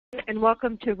And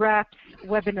welcome to RAP's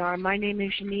webinar. My name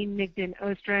is Janine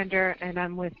Migden-Ostrander, and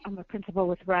I'm a principal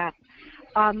with RAP.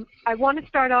 I want to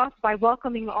start off by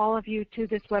welcoming all of you to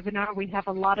this webinar. We have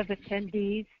a lot of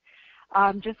attendees.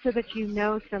 Just so that you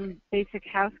know some basic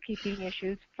housekeeping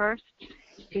issues. First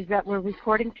is that we're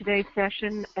recording today's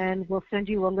session, and we'll send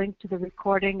you a link to the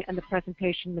recording and the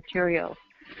presentation materials.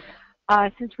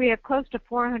 Since we have close to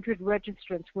 400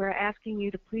 registrants, we're asking you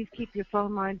to please keep your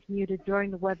phone lines muted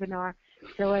during the webinar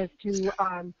so as to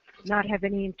not have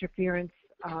any interference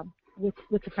with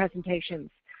the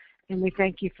presentations, and we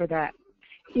thank you for that.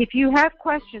 If you have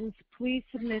questions, please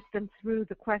submit them through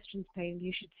the questions pane.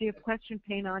 You should see a question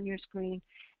pane on your screen,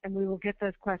 and we will get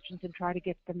those questions and try to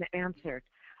get them answered.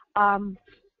 There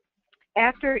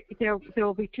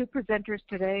will be two presenters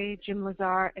today, Jim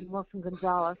Lazar and Wilson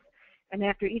Gonzalez, and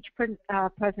after each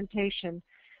presentation,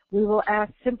 we will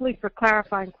ask simply for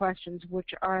clarifying questions,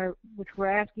 which we're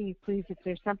asking you, please, if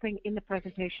there's something in the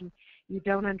presentation you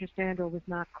don't understand or was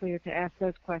not clear, to ask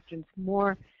those questions.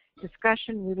 More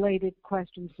discussion-related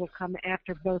questions will come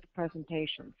after both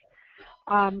presentations.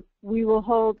 We will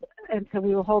hold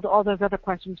all those other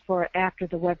questions for after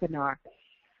the webinar.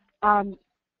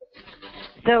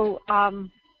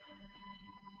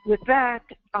 With that,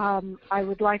 I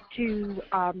would like to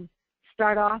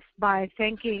start off by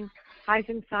thanking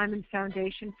Heisen Simons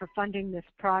Foundation for funding this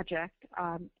project.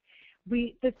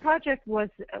 This project was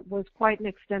quite an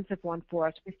extensive one for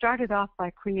us. We started off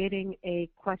by creating a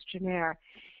questionnaire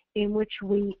in which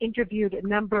we interviewed a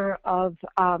number of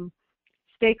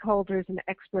stakeholders and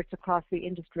experts across the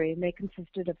industry, and they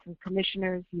consisted of some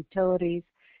commissioners, utilities,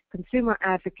 consumer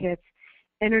advocates,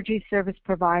 energy service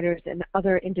providers, and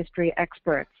other industry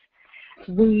experts.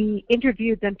 We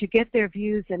interviewed them to get their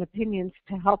views and opinions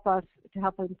to help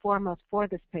inform us for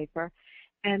this paper,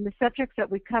 and the subjects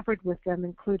that we covered with them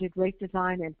included rate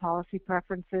design and policy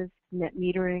preferences, net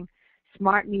metering,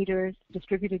 smart meters,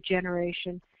 distributed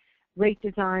generation, rate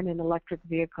design, and electric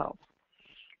vehicles.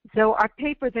 So our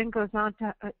paper then goes on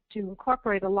to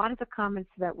incorporate a lot of the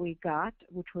comments that we got,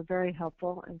 which were very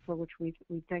helpful and for which we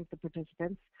thank the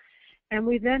participants. And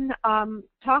we then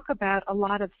talk about a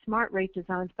lot of smart rate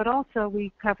designs, but also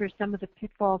we cover some of the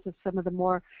pitfalls of some of the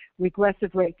more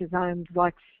regressive rate designs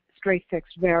like straight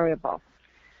fixed variable.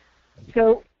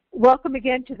 So welcome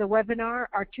again to the webinar.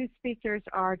 Our two speakers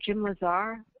are Jim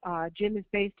Lazar. Jim is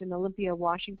based in Olympia,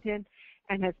 Washington,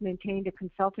 and has maintained a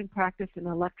consulting practice in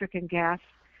electric and gas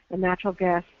and natural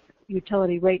gas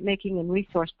utility rate making and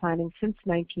resource planning since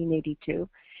 1982.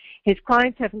 His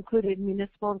clients have included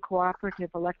municipal and cooperative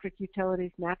electric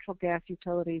utilities, natural gas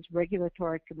utilities,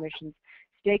 regulatory commissions,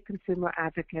 state consumer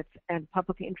advocates, and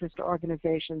public interest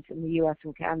organizations in the U.S.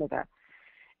 and Canada.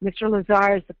 Mr.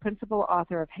 Lazar is the principal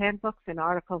author of handbooks and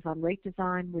articles on rate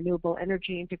design, renewable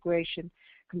energy integration,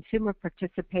 consumer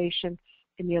participation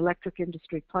in the electric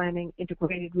industry planning,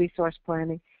 integrated resource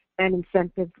planning, and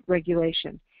incentive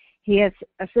regulation. He has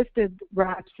assisted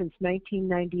RAP since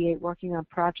 1998, working on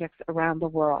projects around the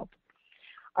world.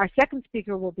 Our second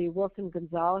speaker will be Wilson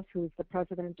Gonzalez, who is the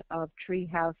president of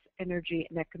Treehouse Energy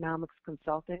and Economics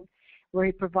Consulting, where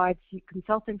he provides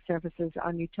consulting services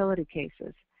on utility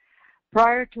cases.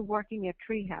 Prior to working at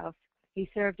Treehouse, he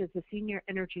served as a senior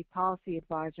energy policy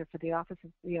advisor for the Office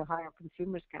of the Ohio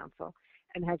Consumers Council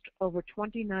and has over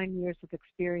 29 years of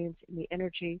experience in the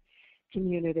energy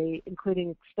community, including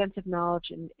extensive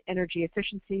knowledge in energy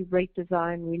efficiency, rate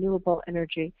design, renewable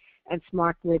energy, and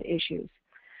smart grid issues.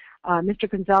 Mr.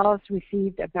 Gonzalez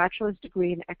received a bachelor's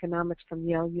degree in economics from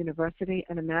Yale University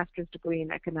and a master's degree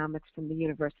in economics from the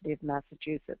University of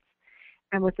Massachusetts.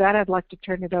 And with that, I'd like to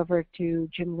turn it over to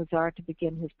Jim Lazar to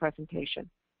begin his presentation.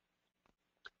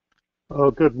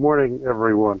 Oh, good morning,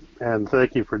 everyone, and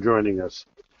thank you for joining us.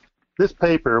 This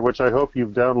paper, which I hope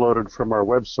you've downloaded from our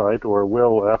website or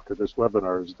will after this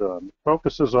webinar is done,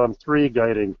 focuses on three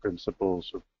guiding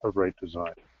principles of rate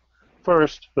design.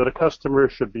 First, that a customer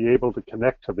should be able to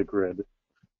connect to the grid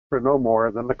for no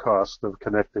more than the cost of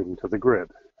connecting to the grid,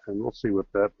 and we'll see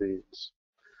what that means.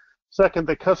 Second,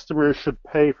 that customers should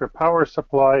pay for power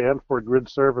supply and for grid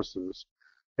services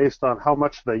based on how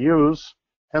much they use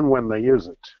and when they use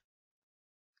it.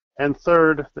 And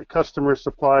third, that customers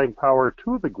supplying power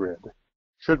to the grid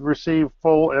should receive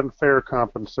full and fair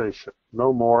compensation,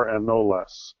 no more and no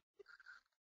less.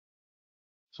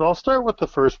 So I'll start with the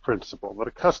first principle, that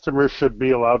a customer should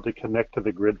be allowed to connect to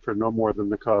the grid for no more than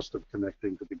the cost of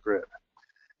connecting to the grid.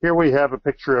 Here we have a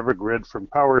picture of a grid from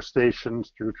power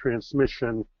stations through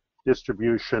transmission,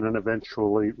 distribution, and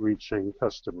eventually reaching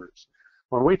customers.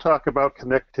 When we talk about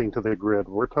connecting to the grid,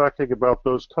 we're talking about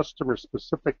those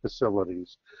customer-specific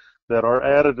facilities that are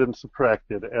added and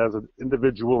subtracted as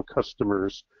individual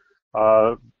customers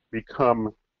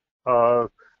become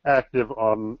active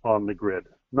on the grid,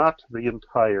 not the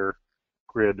entire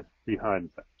grid behind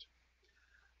that.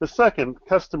 The second,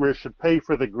 customers should pay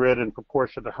for the grid in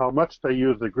proportion to how much they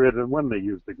use the grid and when they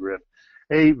use the grid.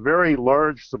 A very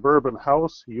large suburban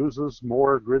house uses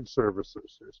more grid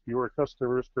services. There's fewer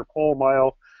customers per pole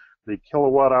mile. The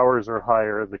kilowatt hours are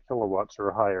higher, the kilowatts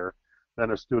are higher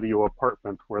than a studio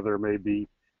apartment where there may be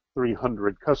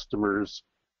 300 customers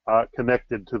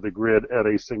connected to the grid at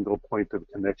a single point of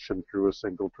connection through a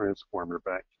single transformer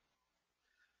bank.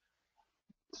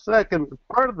 Second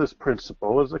part of this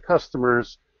principle is that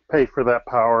customers pay for that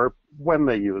power when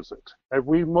they use it. And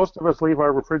most of us leave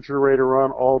our refrigerator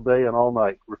on all day and all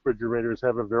night. Refrigerators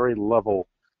have a very level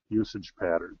usage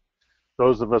pattern.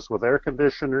 Those of us with air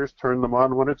conditioners turn them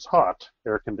on when it's hot.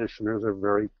 Air conditioners are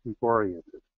very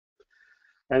peak-oriented.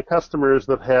 And customers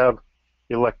that have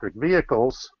electric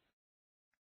vehicles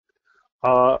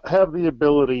have the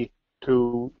ability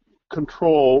to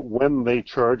control when they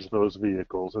charge those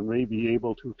vehicles and may be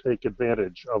able to take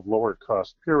advantage of lower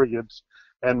cost periods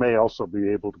and may also be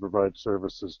able to provide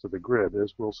services to the grid,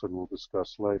 as Wilson will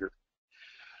discuss later.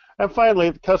 And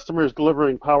finally, the customers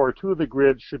delivering power to the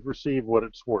grid should receive what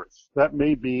it's worth. That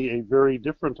may be a very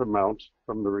different amount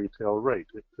from the retail rate.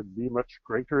 It could be much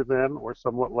greater than or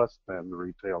somewhat less than the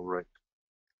retail rate.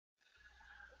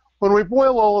 When we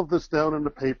boil all of this down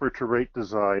into paper to rate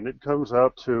design, it comes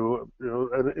out to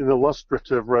an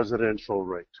illustrative residential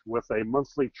rate with a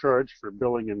monthly charge for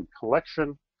billing and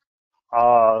collection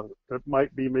that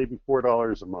might be maybe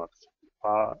 $4 a month.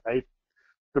 A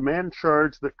demand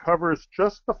charge that covers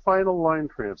just the final line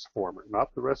transformer,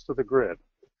 not the rest of the grid.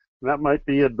 And that might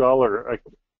be $1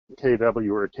 a kW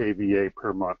or a kVA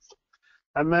per month.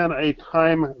 And then a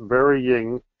time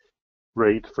varying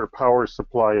rate for power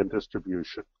supply and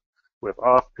distribution, with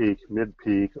off-peak,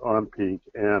 mid-peak, on-peak,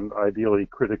 and ideally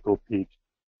critical peak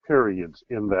periods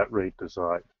in that rate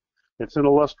design. It's an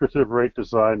illustrative rate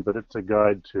design, but it's a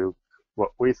guide to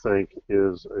what we think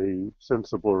is a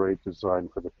sensible rate design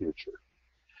for the future.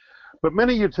 But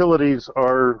many utilities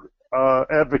are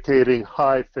advocating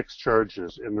high fixed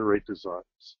charges in the rate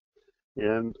designs.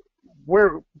 And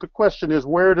the question is,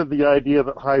 where did the idea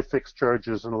that high fixed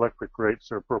charges and electric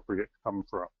rates are appropriate come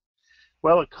from?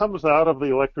 Well, it comes out of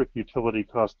the electric utility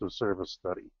cost of service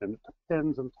study, and it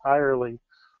depends entirely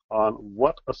on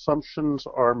what assumptions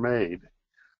are made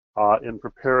in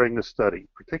preparing the study,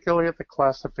 particularly at the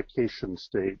classification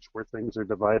stage, where things are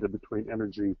divided between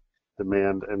energy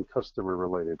demand and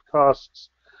customer-related costs,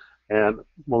 and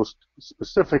most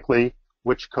specifically,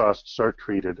 which costs are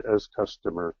treated as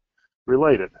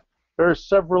customer-related. There are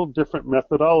several different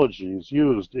methodologies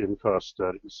used in cost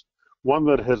studies. One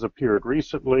that has appeared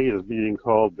recently is being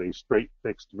called the straight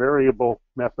fixed variable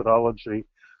methodology,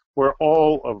 where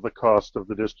all of the cost of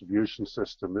the distribution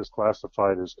system is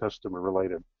classified as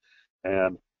customer-related.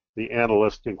 And the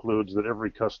analyst concludes that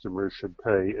every customer should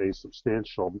pay a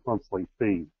substantial monthly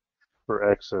fee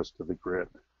for access to the grid.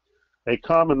 A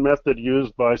common method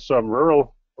used by some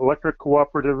rural electric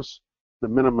cooperatives, the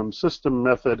minimum system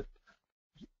method,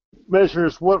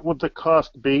 measures what would the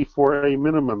cost be for a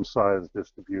minimum size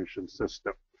distribution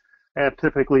system. And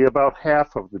typically about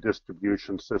half of the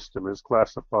distribution system is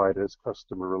classified as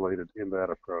customer related in that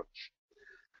approach.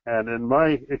 And in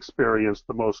my experience,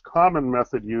 the most common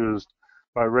method used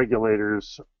by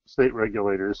regulators, state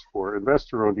regulators for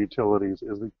investor-owned utilities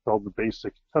is called the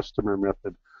basic customer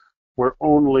method, where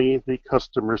only the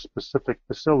customer-specific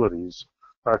facilities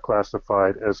are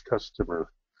classified as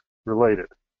customer related.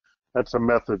 That's a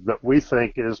method that we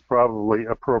think is probably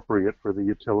appropriate for the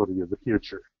utility of the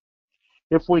future.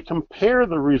 If we compare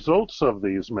the results of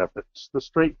these methods, the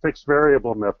straight fixed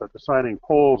variable method, assigning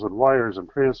poles and wires and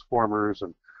transformers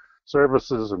and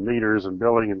services and meters and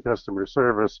billing and customer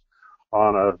service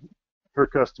on a per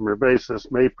customer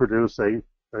basis, may produce a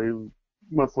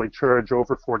monthly charge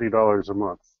over $40 a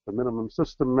month. The minimum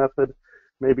system method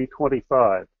may be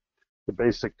 $25. The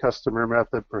basic customer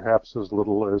method perhaps as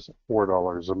little as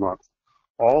 $4 a month.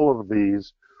 All of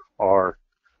these are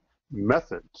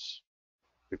methods.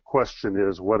 The question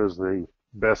is, what is the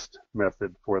best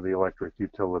method for the electric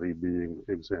utility being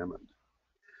examined?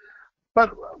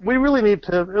 But we really need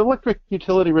to, electric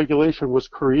utility regulation was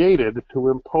created to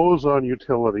impose on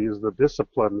utilities the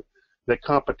discipline that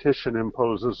competition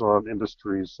imposes on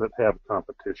industries that have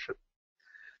competition.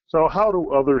 So how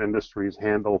do other industries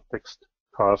handle fixed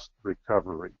cost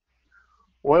recovery?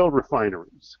 Oil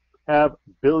refineries have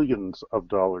billions of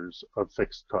dollars of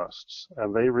fixed costs,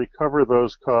 and they recover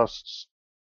those costs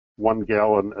 1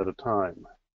 gallon at a time.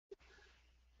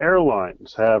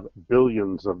 Airlines have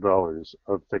billions of dollars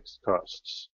of fixed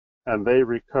costs, and they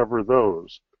recover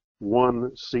those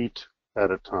one seat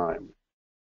at a time.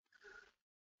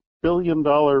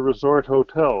 Billion-dollar resort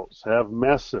hotels have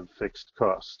massive fixed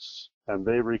costs, and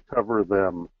they recover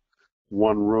them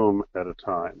one room at a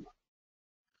time.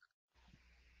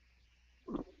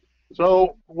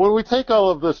 So when we take all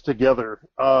of this together,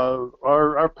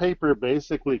 our paper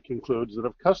basically concludes that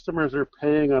if customers are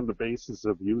paying on the basis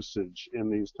of usage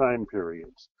in these time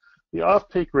periods, the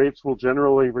off-peak rates will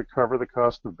generally recover the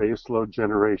cost of baseload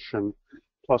generation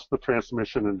plus the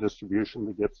transmission and distribution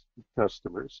that gets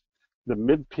customers. The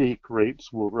mid-peak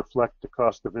rates will reflect the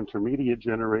cost of intermediate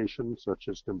generation, such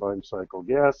as combined cycle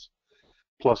gas,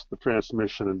 plus the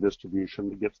transmission and distribution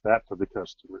that gets that to the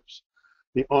customers.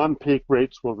 The on-peak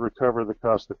rates will recover the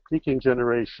cost of peaking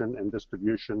generation and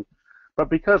distribution, but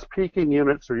because peaking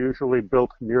units are usually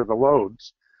built near the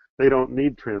loads, they don't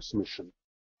need transmission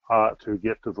to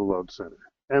get to the load center.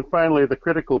 And finally, the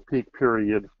critical peak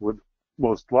period would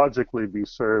most logically be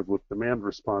served with demand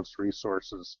response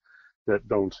resources that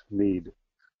don't need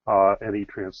any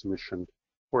transmission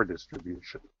or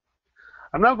distribution.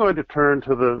 I'm now going to turn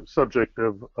to the subject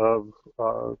of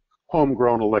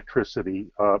homegrown electricity,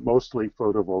 mostly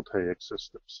photovoltaic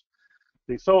systems.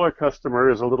 The solar customer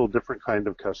is a little different kind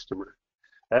of customer.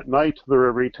 At night, they're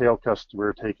a retail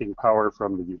customer taking power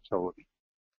from the utility.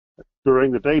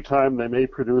 During the daytime, they may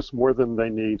produce more than they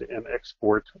need and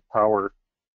export power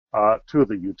to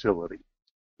the utility.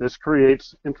 This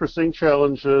creates interesting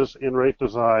challenges in rate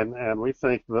design, and we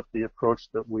think that the approach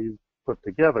that we've put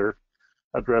together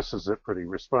addresses it pretty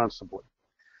responsibly.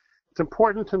 It's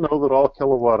important to know that all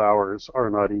kilowatt hours are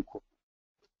not equal.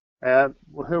 And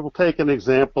we'll take an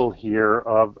example here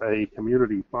of a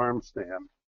community farm stand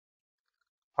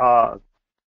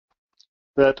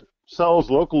that sells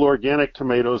local organic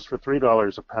tomatoes for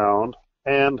 $3 a pound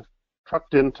and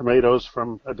trucked in tomatoes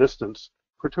from a distance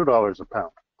for $2 a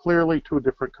pound. Clearly two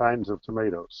different kinds of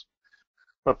tomatoes.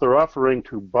 But they're offering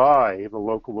to buy the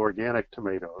local organic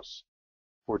tomatoes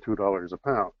for $2 a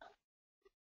pound.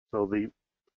 So the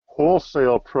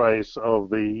wholesale price of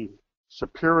the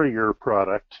superior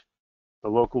product, the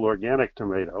local organic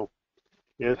tomato,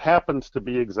 it happens to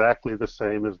be exactly the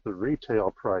same as the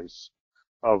retail price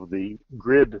of the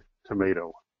grid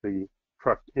tomato, the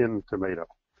trucked-in tomato.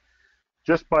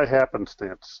 Just by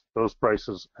happenstance, those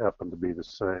prices happen to be the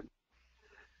same.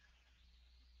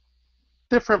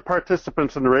 Different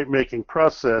participants in the rate-making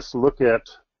process look at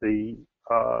the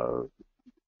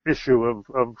issue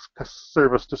of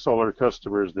service to solar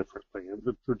customers differently. In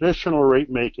the traditional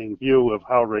rate-making view of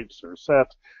how rates are set,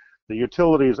 the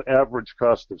utility's average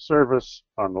cost of service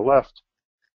on the left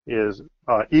is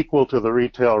equal to the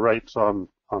retail rates on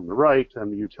the right,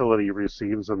 and the utility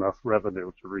receives enough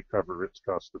revenue to recover its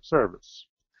cost of service.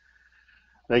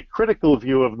 A critical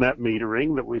view of net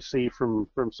metering that we see from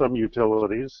some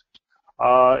utilities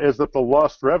is that the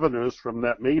lost revenues from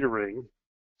net metering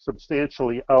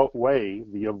substantially outweigh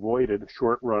the avoided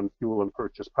short-run fuel and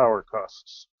purchase power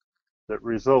costs that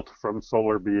result from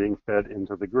solar being fed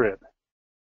into the grid.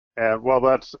 And while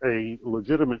that's a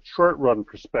legitimate short-run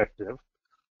perspective,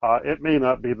 it may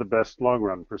not be the best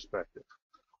long-run perspective.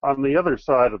 On the other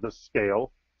side of the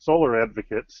scale, solar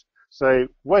advocates say,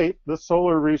 wait, this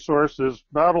solar resource is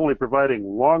not only providing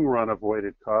long-run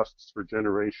avoided costs for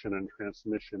generation and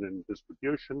transmission and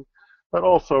distribution, but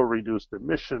also reduced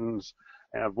emissions,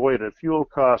 avoided fuel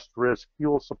cost risk,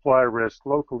 fuel supply risk,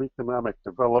 local economic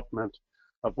development,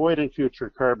 avoiding future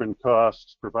carbon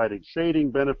costs, providing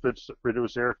shading benefits that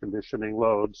reduce air conditioning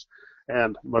loads,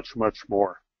 and much, much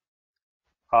more.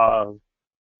 A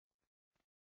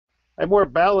more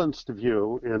balanced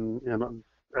view,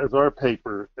 as our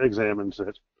paper examines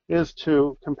it, is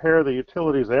to compare the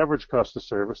utility's average cost of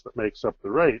service that makes up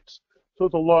the rates to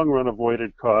the long-run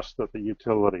avoided cost that the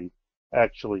utility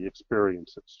actually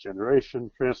experiences: generation,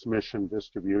 transmission,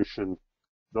 distribution,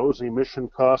 those emission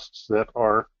costs that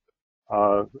are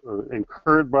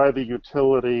incurred by the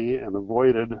utility and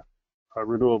avoided a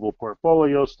renewable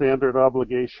portfolio standard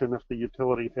obligation if the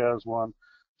utility has one,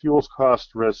 fuel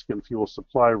cost risk and fuel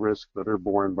supply risk that are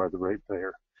borne by the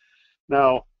ratepayer.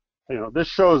 Now, this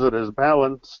shows it as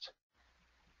balanced.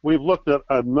 We've looked at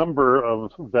a number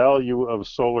of value of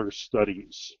solar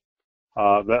studies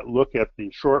that look at the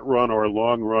short-run or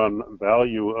long-run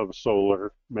value of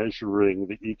solar, measuring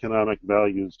the economic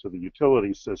values to the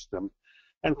utility system,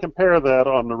 and compare that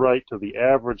on the right to the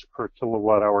average per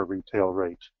kilowatt-hour retail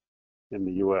rate in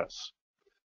the U.S.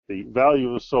 The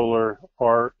values of solar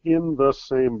are in the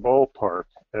same ballpark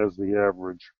as the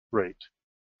average rate.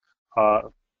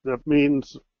 That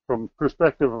means from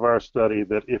perspective of our study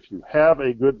that if you have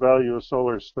a good value of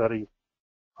solar study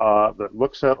that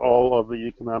looks at all of the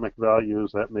economic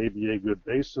values, that may be a good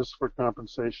basis for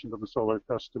compensation to the solar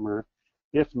customer.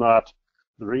 If not,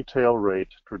 the retail rate,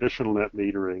 traditional net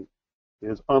metering,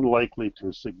 is unlikely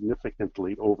to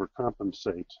significantly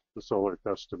overcompensate the solar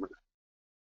customer.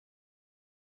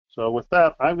 So with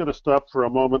that, I'm going to stop for a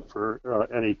moment for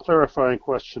any clarifying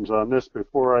questions on this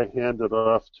before I hand it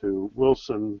off to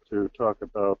Wilson to talk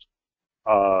about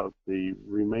the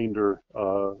remainder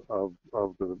of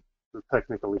the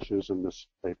technical issues in this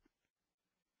paper.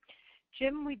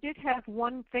 Jim, we did have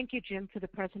one, thank you, Jim, for the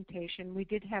presentation. We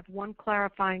did have one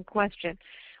clarifying question,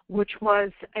 which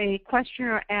was a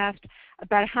questioner asked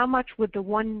about how much would the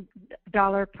 $1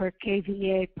 per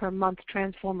kVA per month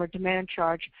transformer demand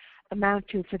charge amount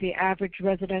to for the average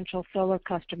residential solar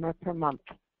customer per month?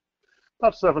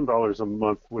 About $7 a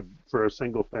month would, for a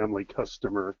single family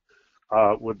customer,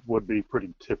 would be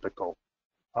pretty typical.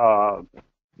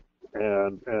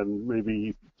 And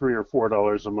maybe $3 or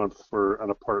 $4 a month for an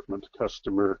apartment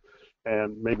customer,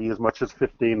 and maybe as much as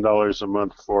 $15 a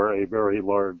month for a very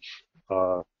large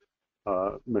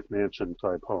McMansion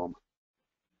type home.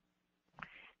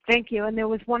 Thank you. And there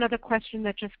was one other question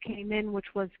that just came in, which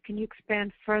was, can you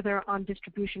expand further on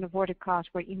distribution avoided costs,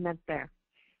 what you meant there?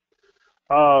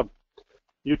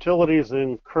 Utilities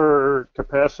incur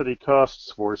capacity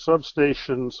costs for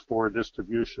substations, for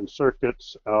distribution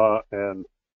circuits,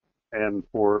 and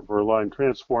for line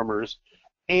transformers.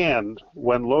 And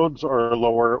when loads are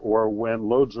lower or when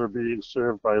loads are being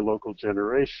served by local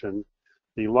generation,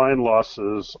 the line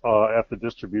losses at the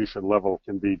distribution level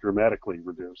can be dramatically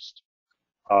reduced.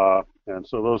 And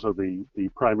so those are the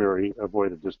primary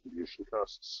avoided distribution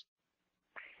costs.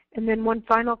 And then one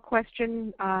final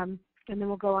question, and then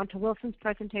we'll go on to Wilson's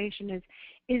presentation,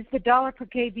 is the dollar per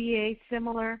kVA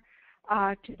similar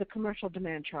to the commercial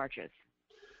demand charges?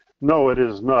 No, it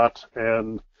is not.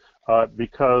 And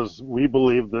because we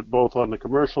believe that both on the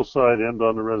commercial side and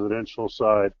on the residential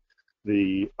side,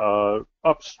 the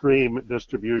upstream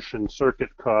distribution circuit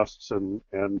costs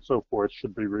and so forth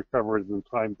should be recovered in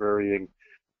time-varying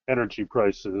energy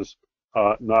prices,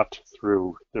 not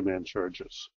through demand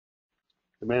charges.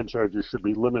 Demand charges should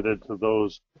be limited to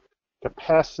those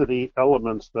capacity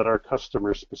elements that are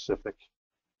customer specific.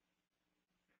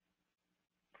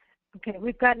 Okay,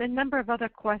 we've gotten a number of other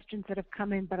questions that have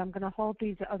come in, but I'm going to hold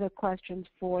these other questions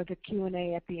for the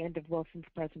Q&A at the end of Wilson's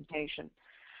presentation.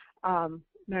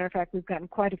 Matter of fact, we've gotten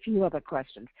quite a few other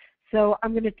questions. So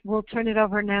we'll turn it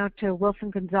over now to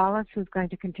Wilson Gonzalez, who's going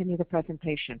to continue the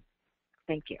presentation.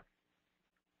 Thank you.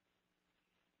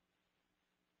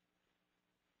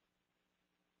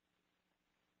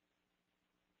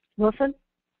 Wilson?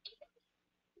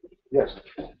 Yes.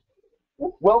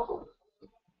 Welcome.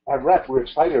 At REP, we're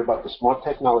excited about the smart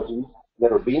technologies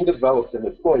that are being developed and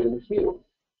deployed in the field.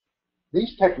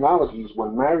 These technologies,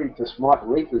 when married to smart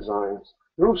rate designs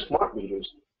through smart meters,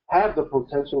 have the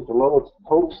potential to lower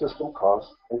total system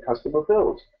costs and customer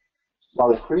bills,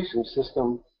 while increasing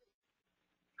system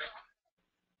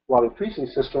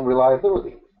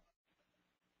reliability.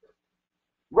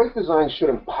 Rate designs should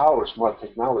empower smart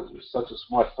technologies such as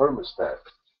smart thermostats,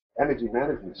 energy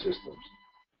management systems,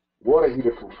 water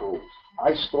heater controls,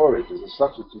 ice storage as a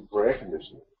substitute for air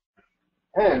conditioning,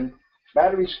 and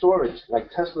battery storage like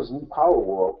Tesla's new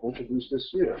Powerwall introduced this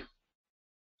year.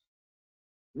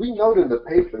 We note in the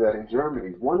paper that in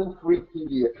Germany, 1 in 3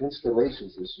 PV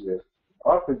installations this year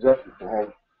are projected to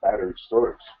have battery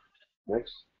storage.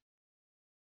 Next.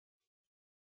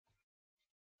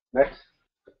 Next.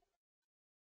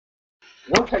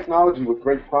 One technology with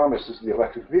great promise is the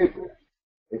electric vehicle.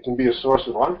 It can be a source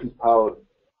of on-peak power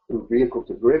through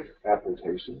vehicle-to-grid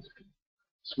applications.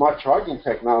 Smart charging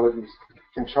technologies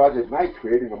can charge at night,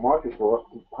 creating a market for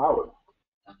off-peak power.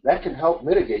 That can help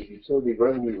mitigate utility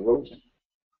revenue erosion.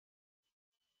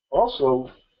 Also,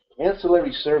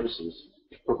 ancillary services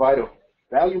provide a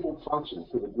valuable function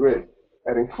to the grid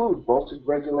that include voltage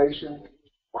regulation,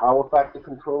 power factor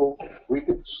control,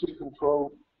 frequency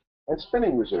control, and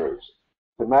spinning reserves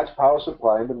to match power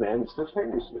supply and demand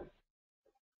instantaneously.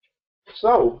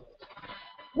 So,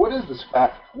 what is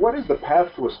the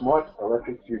path to a smart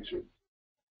electric future?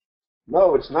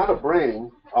 No, it's not a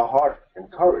brain, a heart,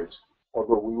 and courage,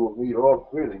 although we will need all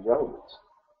three of these elements.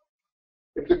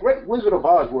 If the great Wizard of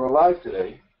Oz were alive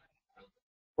today,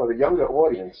 for the younger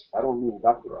audience, I don't mean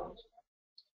Dr. Oz.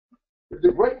 If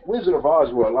the great Wizard of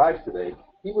Oz were alive today,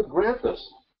 he would grant us,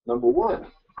 number 1,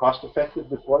 cost-effective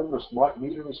deployment of smart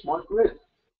meter and smart grid.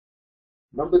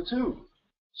 Number 2,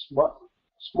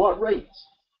 smart rates.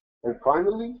 And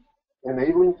finally,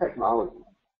 enabling technology.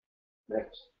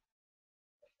 Next.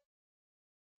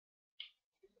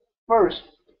 First,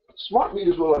 smart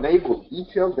meters will enable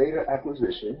detailed data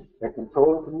acquisition and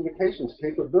control and communications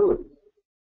capability.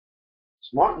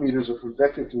 Smart meters are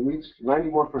projected to reach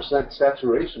 91%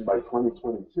 saturation by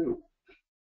 2022.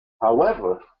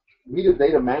 However, meter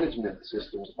data management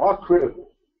systems are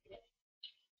critical.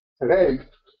 Today,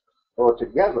 or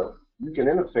together, you can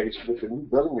interface with the new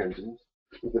billing engines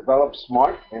to develop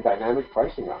smart and dynamic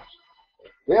pricing options.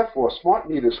 Therefore, smart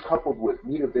meters coupled with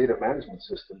meter data management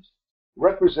systems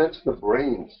represents the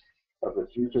brains of the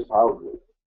future power grid.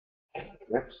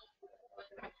 Next.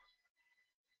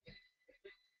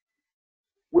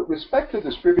 With respect to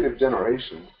distributed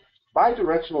generation,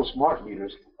 bidirectional smart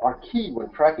meters are key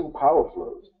when tracking power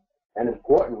flows and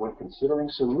important when considering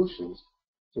solutions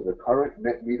to the current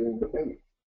net metering debate.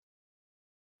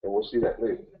 And we'll see that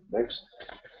later. Next.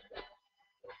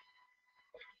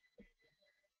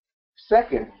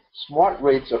 Second, smart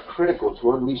rates are critical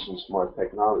to unleashing smart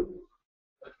technology.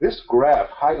 This graph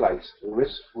highlights the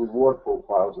risk-reward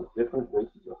profiles of different rate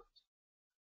designs.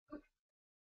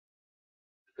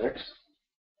 Next.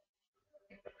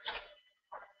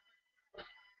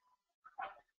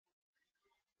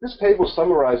 This table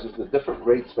summarizes the different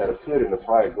rates that appeared in the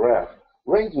prior graph,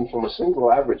 ranging from a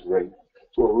single average rate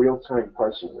to a real-time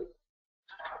pricing rate.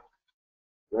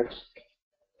 Next.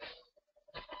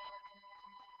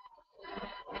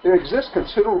 There exists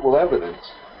considerable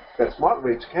evidence that smart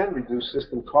rates can reduce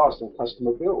system costs and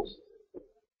customer bills.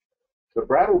 The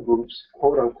Brattle Group's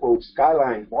quote-unquote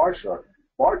skyline bar chart,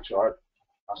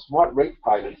 a smart rate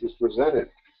pilot, is presented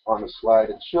on the slide.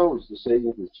 It shows the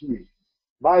savings achieved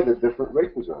by the different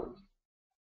rate designs.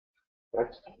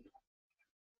 Next.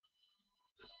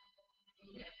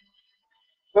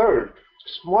 Third,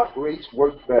 smart rates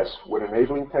work best with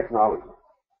enabling technology.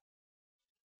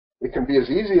 It can be as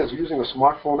easy as using a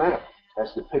smartphone app,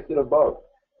 as depicted above,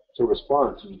 to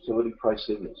respond to utility price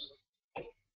signals.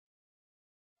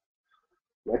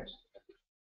 Next.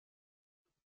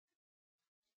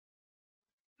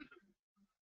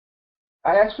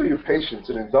 I ask for your patience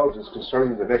and indulgence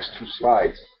concerning the next two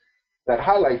slides that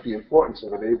highlight the importance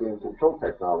of enabling control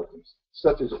technologies,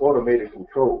 such as automated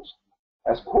controls,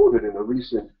 as quoted in a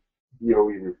recent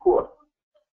DOE report.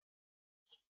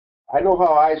 I know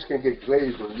how eyes can get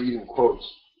glazed when reading quotes,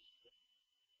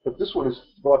 but this one is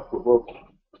thought-provoking.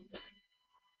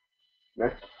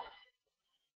 Next.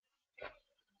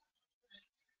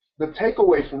 The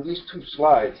takeaway from these two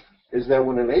slides is that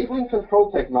when enabling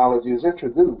control technology is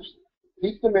introduced,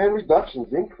 peak demand reductions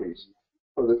increase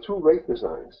for the two rate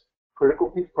designs,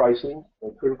 critical peak pricing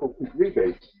and critical peak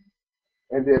rebates,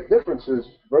 and their differences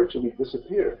virtually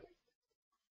disappear.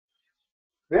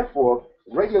 Therefore,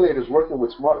 regulators working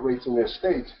with smart rates in their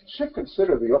states should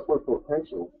consider the upward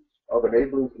potential of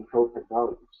enabling control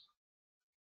technologies.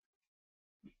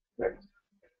 Next.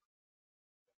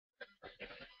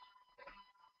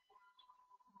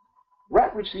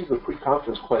 RAT received a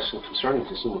pre-conference question concerning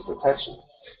consumer protection.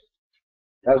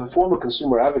 As a former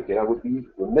consumer advocate, I would be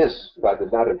remiss if I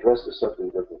did not address the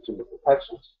subject of consumer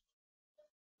protections.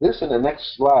 This and the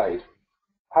next slide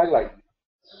highlight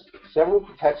several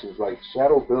protections like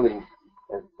shadow billing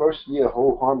and first-year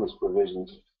hold harmless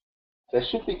provisions that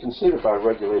should be considered by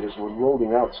regulators when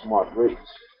rolling out smart rates.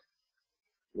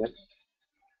 Next.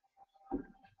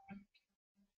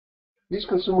 These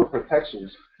consumer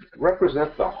protections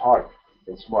represent the heart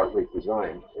in smart rate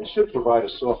design and should provide a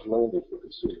soft landing for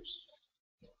consumers.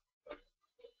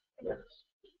 Next.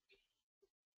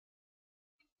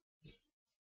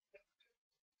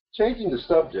 Changing the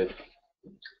subject,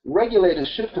 regulators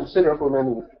should consider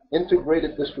implementing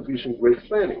integrated distribution grid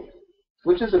planning,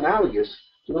 which is analogous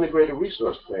to integrated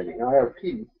resource planning,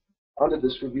 IRP, on the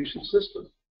distribution system.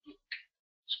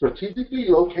 Strategically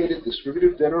located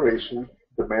distributed generation,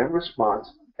 demand response,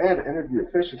 and energy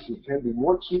efficiency can be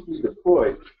more cheaply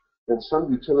deployed than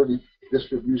some utility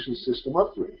distribution system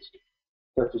upgrades,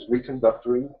 such as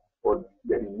reconductoring or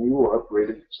getting new or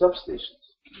upgraded substations.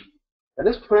 And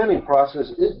this planning process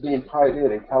is being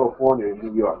pioneered in California and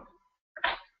New York.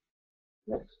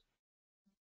 Next.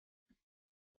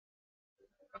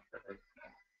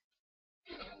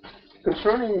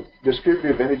 Concerning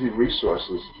distributed energy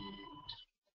resources,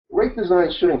 rate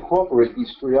design should incorporate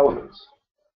these three elements.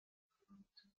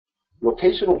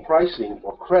 Locational pricing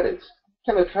or credits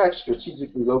can attract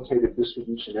strategically located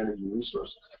distribution energy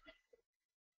resources.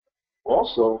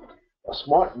 Also, a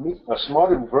smart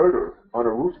inverter on a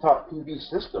rooftop PV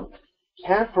system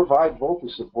can provide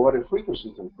voltage support and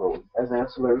frequency control as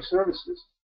ancillary services.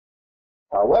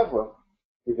 However,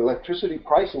 if electricity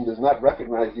pricing does not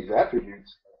recognize these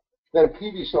attributes, then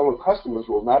PV solar customers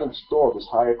will not install this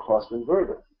higher cost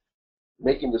inverter,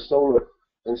 making the solar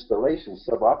installation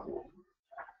suboptimal.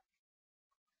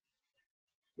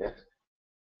 Next.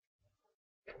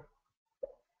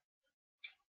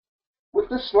 With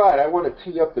this slide, I want to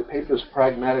tee up the paper's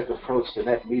pragmatic approach to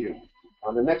net metering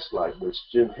on the next slide, which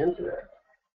Jim hinted at.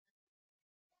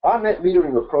 Our net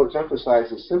metering approach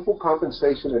emphasizes simple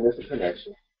compensation and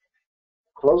interconnection,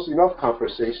 close enough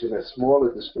compensation at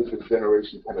smaller distributed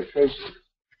generation penetration,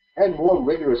 and more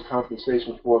rigorous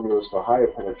compensation formulas for higher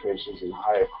penetrations and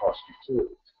higher cost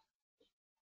utilities.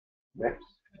 Next.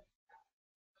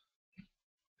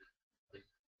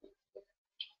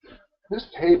 This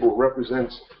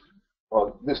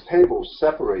table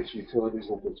separates utilities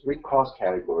into three cost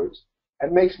categories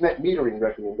and makes net metering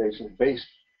recommendations based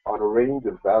on a range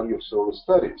of value of solar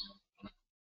studies.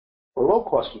 For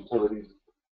low-cost utilities,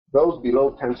 those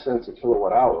below 10 cents a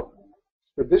kilowatt hour,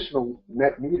 traditional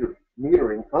net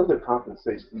metering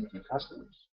undercompensates DG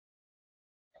customers.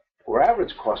 For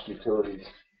average cost utilities,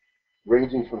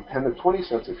 ranging from 10 to 20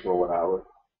 cents a kilowatt hour,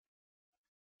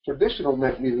 traditional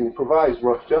net metering provides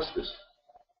rough justice.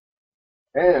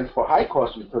 And for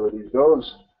high-cost utilities,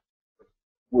 those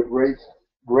with rates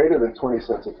greater than 20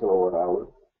 cents a kilowatt hour,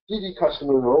 DG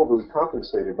customers are overly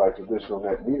compensated by traditional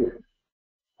net metering,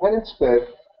 and instead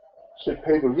should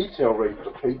pay the retail rate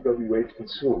for kWh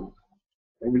consumed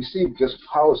and receive just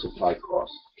power supply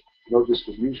costs, no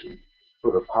distribution,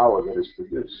 for the power that is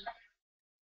produced.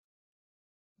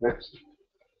 Next.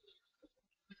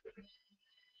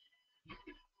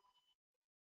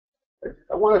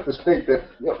 I wanted to state that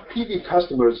PV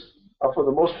customers are for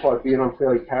the most part being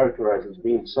unfairly characterized as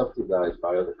being subsidized by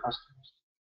other customers.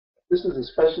 This is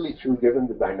especially true given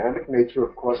the dynamic nature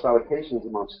of cost allocations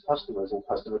amongst customers and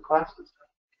customer classes.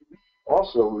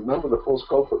 Also, remember the full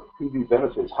scope of PV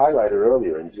benefits highlighted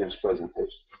earlier in Jim's presentation.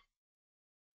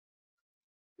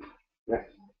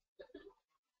 Next.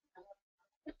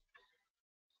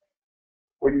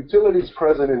 For utilities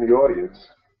present in the audience,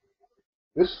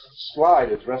 this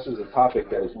slide addresses a topic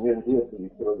that is near and dear to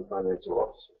utility financial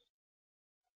officers: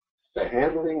 the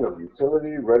handling of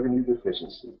utility revenue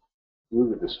deficiency through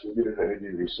the distributed energy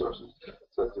resources,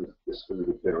 such as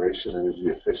distributed generation, energy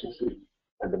efficiency,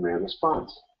 and demand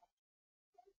response.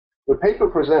 The paper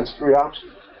presents three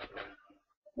options.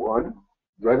 One,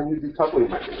 revenue decoupling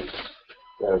mechanisms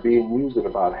that are being used in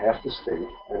about half the state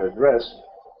and address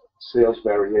sales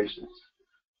variations.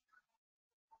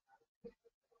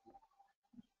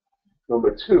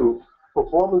 Number two,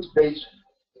 performance-based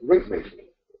rate making,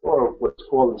 or what's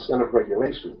called incentive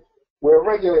regulation, where a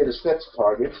regulator sets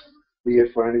targets, be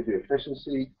it for energy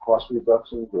efficiency, cost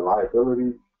reduction,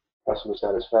 reliability, customer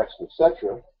satisfaction,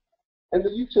 etc., and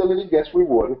the utility gets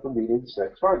rewarded for meeting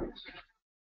set targets.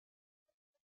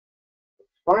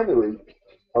 Finally,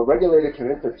 a regulator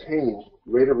can entertain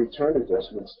rate of return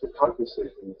adjustments to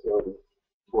compensate the utility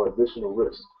for additional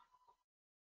risk.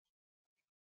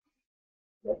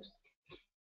 Next.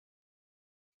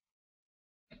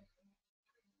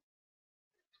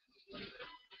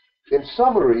 In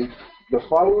summary, the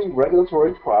following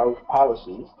regulatory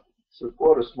policies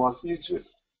support a smart future: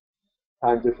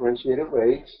 time differentiated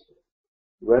rates,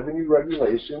 revenue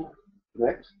regulation.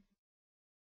 Next.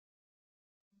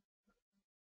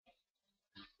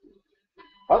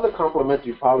 Other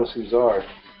complementary policies are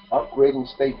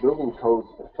upgrading state building codes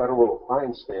to federal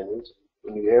appliance standards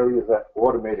in the areas of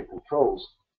automated controls,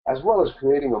 as well as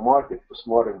creating a market for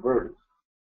smart inverters.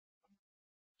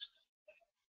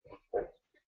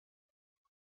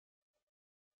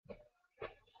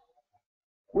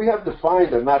 We have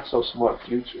defined a not-so-smart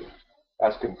future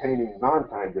as containing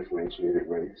non-time differentiated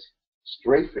rates,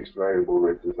 straight fixed variable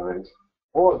rate designs,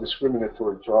 or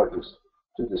discriminatory charges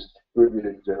to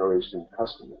distributed generation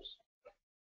customers.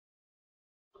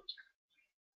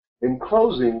 In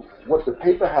closing, what the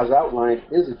paper has outlined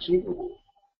is achievable.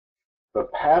 The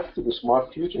path to the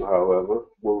smart future, however,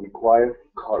 will require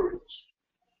courage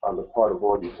on the part of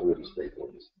all utility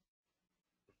stakeholders.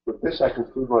 With this, I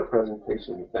conclude my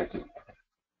presentation. Thank you.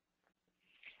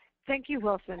 Thank you,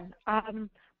 Wilson.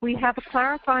 We have a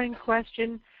clarifying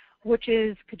question, which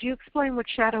is, could you explain what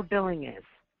shadow billing is?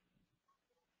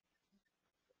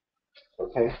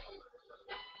 Okay.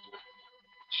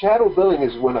 Shadow billing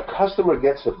is when a customer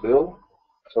gets a bill,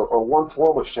 or one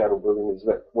form of shadow billing is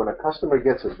that when a customer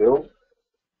gets a bill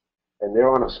and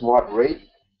they're on a smart rate,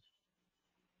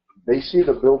 they see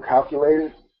the bill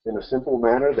calculated in a simple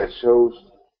manner that shows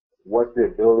what their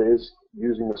bill is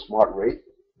using the smart rate,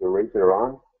 the rate they're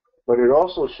on. But it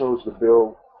also shows the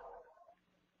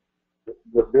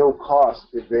bill cost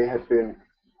if they had been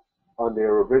on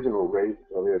their original rate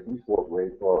or their default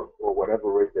rate or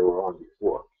whatever rate they were on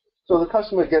before. So the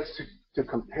customer gets to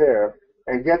compare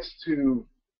and gets to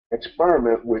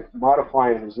experiment with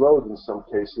modifying his loads in some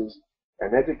cases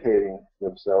and educating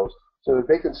themselves so that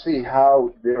they can see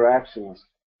how their actions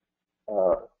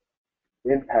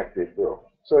impact their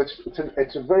bill. So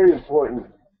it's a very important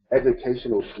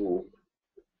educational tool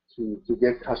to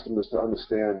get customers to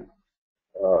understand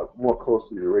more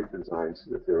closely the rate designs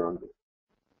that they're under.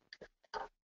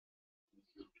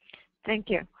 Thank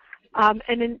you.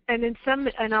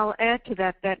 And I'll add to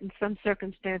that in some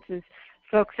circumstances,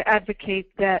 folks advocate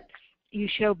that you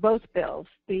show both bills,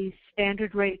 the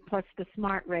standard rate plus the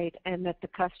smart rate, and that the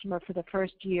customer for the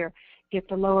first year get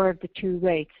the lower of the two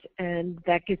rates, and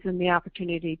that gives them the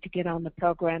opportunity to get on the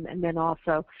program and then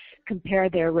also compare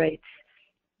their rates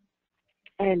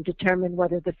and determine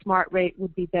whether the smart rate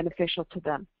would be beneficial to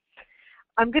them.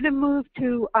 I'm going to move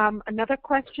to another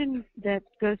question that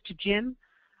goes to Jim.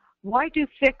 Why do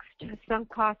fixed sunk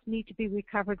costs need to be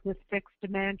recovered with fixed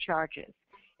demand charges?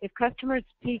 If customers'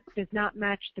 peak does not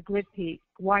match the grid peak,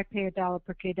 why pay $1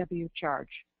 per kW charge?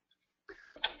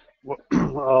 Well,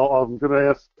 I'm going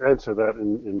to answer that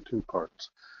in two parts.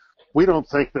 We don't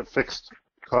think that fixed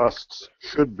costs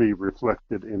should be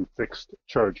reflected in fixed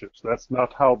charges. That's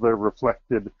not how they're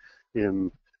reflected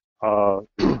in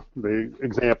the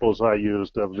examples I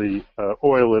used of the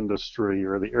oil industry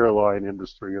or the airline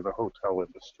industry or the hotel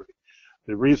industry.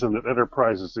 The reason that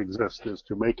enterprises exist is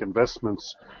to make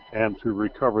investments and to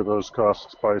recover those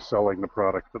costs by selling the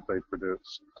product that they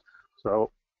produce.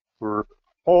 So for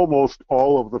almost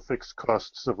all of the fixed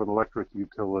costs of an electric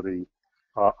utility,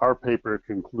 our paper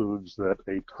concludes that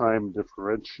a time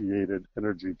differentiated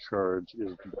energy charge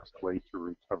is the best way to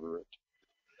recover it.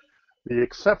 The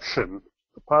exception,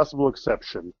 the possible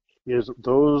exception, is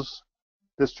those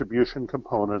distribution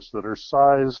components that are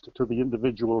sized to the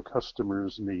individual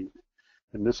customer's need.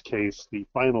 In this case, the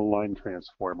final line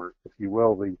transformer, if you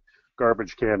will, the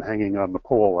garbage can hanging on the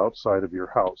pole outside of your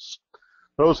house.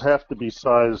 Those have to be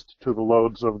sized to the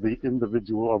loads of the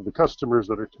individual, of the customers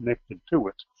that are connected to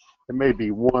it. It may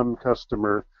be one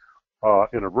customer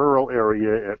in a rural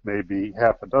area. It may be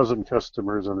half a dozen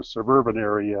customers in a suburban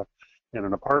area. In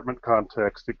an apartment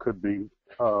context, it could be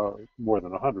more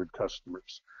than 100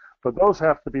 customers. But those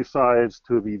have to be sized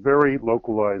to the very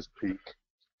localized peak.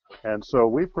 And so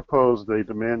we proposed a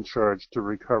demand charge to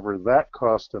recover that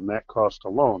cost and that cost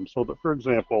alone. So that, for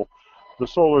example, the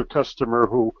solar customer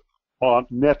who on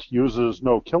net uses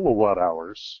no kilowatt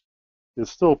hours is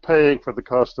still paying for the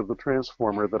cost of the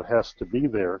transformer that has to be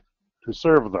there to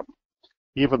serve them,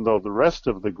 even though the rest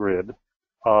of the grid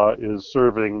is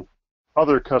serving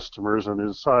other customers and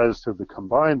is sized to the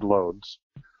combined loads,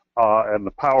 and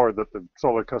the power that the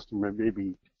solar customer may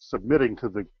be submitting to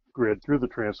the grid through the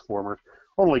transformer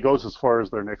only goes as far as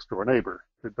their next door neighbor.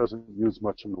 It doesn't use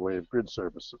much in the way of grid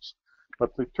services.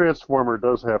 But the transformer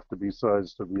does have to be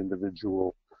sized to the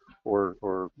individual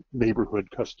or neighborhood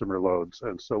customer loads.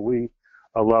 And so we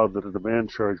allowed that a demand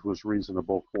charge was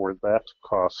reasonable for that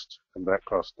cost and that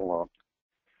cost alone.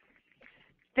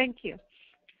 Thank you.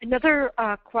 Another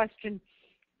question,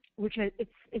 which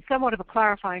it's somewhat of a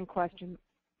clarifying question,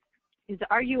 is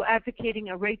are you advocating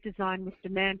a rate design with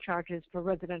demand charges for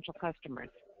residential customers?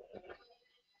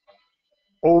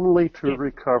 Only to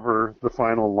recover the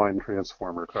final line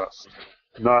transformer cost,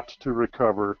 not to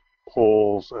recover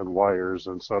poles and wires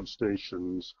and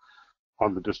substations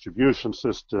on the distribution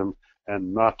system,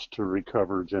 and not to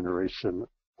recover generation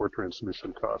or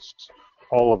transmission costs.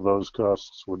 All of those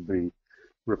costs would be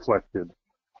reflected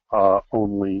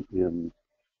only in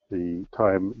the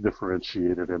time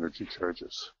differentiated energy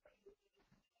charges.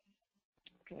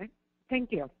 Okay,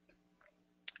 thank you.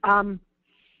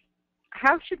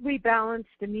 How should we balance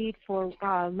the need for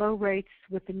low rates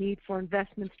with the need for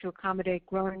investments to accommodate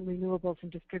growing renewables and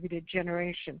distributed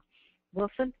generation?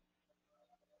 Wilson?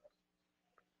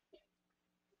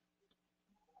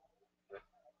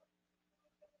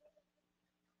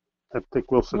 I think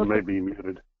Wilson may be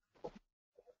muted.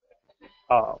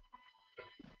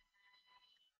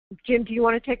 Jim, do you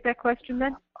want to take that question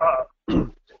then?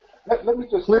 Let me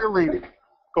just clearly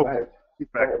go ahead.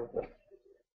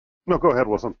 No, go ahead,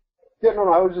 Wilson. Yeah, no,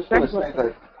 I was just going to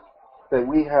say that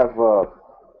we have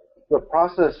the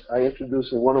process I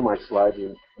introduced in one of my slides,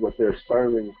 and what they're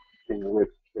experimenting with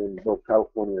in both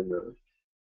California and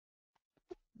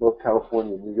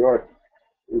New York,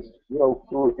 is, you know,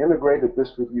 through integrated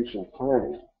distribution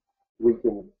planning, we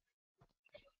can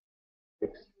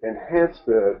enhance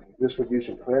the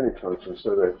distribution planning function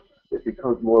so that it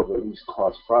becomes more of a least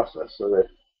cost process, so that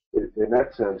in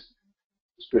that sense,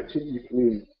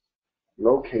 strategically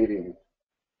locating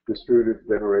distributed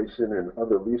generation and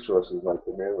other resources like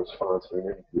demand response and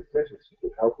energy efficiency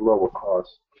could help lower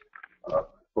costs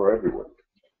for everyone.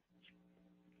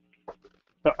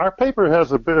 Our paper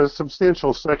has a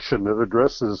substantial section that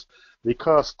addresses the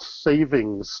cost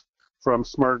savings from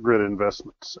smart grid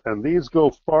investments, and these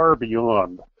go far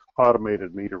beyond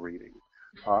automated meter reading.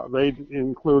 They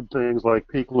include things like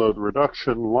peak load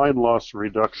reduction, line loss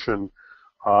reduction,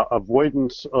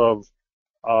 avoidance of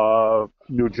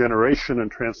new generation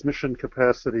and transmission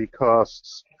capacity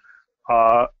costs,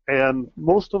 and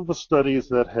most of the studies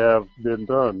that have been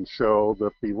done show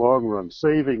that the long-run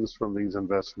savings from these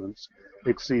investments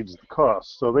exceeds the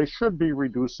cost. So they should be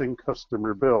reducing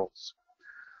customer bills.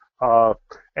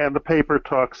 And the paper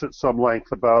talks at some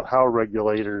length about how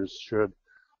regulators should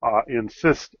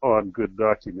insist on good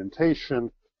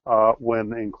documentation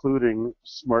when including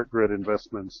smart grid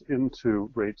investments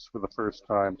into rates for the first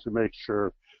time to make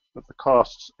sure that the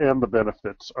costs and the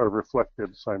benefits are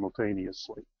reflected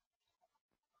simultaneously.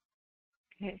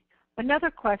 Okay. Another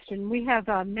question. We have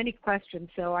many questions,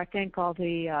 so I thank all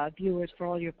the viewers for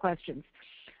all your questions.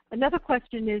 Another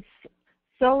question is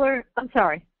solar. I'm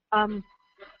sorry.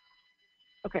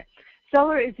 Okay.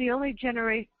 Solar is the only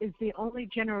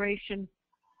generation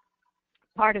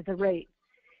part of the rate.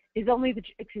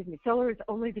 Solar is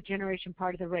only the generation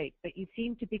part of the rate, but you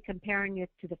seem to be comparing it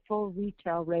to the full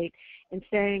retail rate and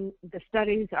saying the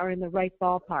studies are in the right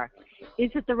ballpark.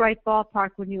 Is it the right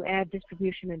ballpark when you add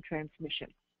distribution and transmission?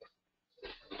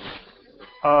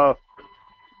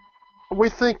 We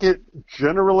think it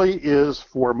generally is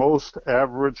for most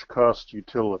average cost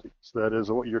utilities. That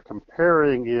is, what you're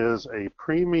comparing is a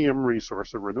premium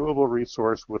resource, a renewable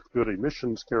resource with good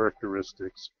emissions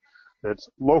characteristics that's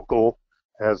local,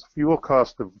 has fuel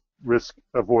cost of risk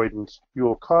avoidance,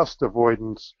 fuel cost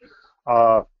avoidance,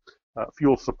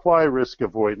 fuel supply risk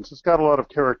avoidance. It's got a lot of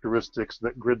characteristics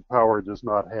that grid power does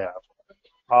not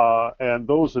have. And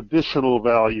those additional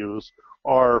values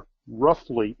are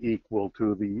roughly equal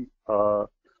to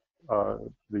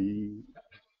the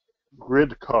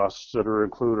grid costs that are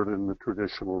included in the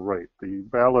traditional rate. The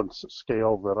balance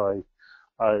scale that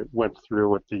I went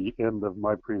through at the end of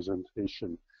my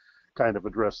presentation kind of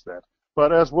addressed that.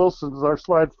 But as Wilson's, our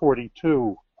slide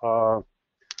 42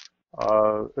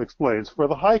 explains, for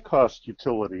the high-cost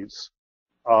utilities,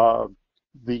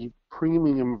 the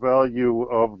premium value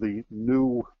of the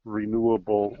new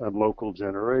renewable and local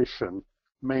generation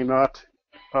may not,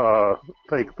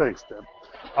 thanks, Deb.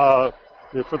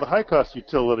 For the high-cost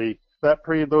utility,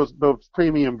 those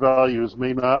premium values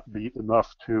may not be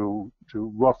enough to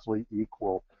roughly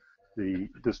equal the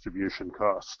distribution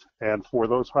cost. And for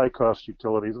those high-cost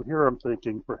utilities, and here I'm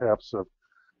thinking perhaps of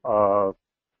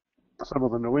some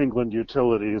of the New England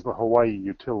utilities, the Hawaii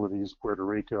utilities, Puerto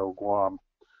Rico, Guam,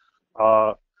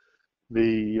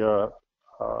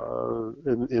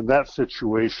 in that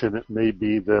situation, it may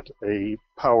be that a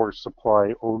power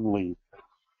supply only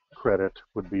credit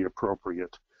would be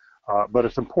appropriate. But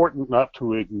it's important not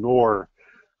to ignore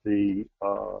the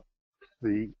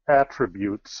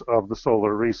attributes of the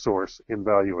solar resource in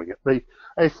valuing it.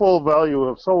 A full value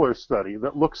of solar study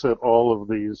that looks at all of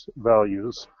these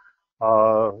values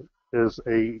is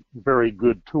a very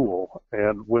good tool.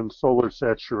 And when solar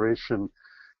saturation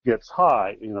gets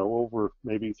high, over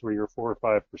maybe 3 or 4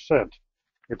 or 5%,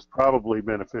 it's probably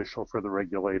beneficial for the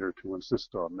regulator to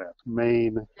insist on that.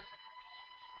 Maine,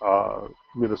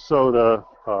 Minnesota,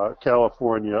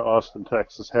 California, Austin,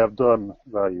 Texas have done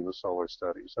value of solar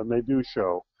studies, and they do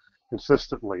show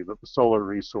consistently that the solar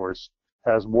resource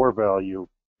has more value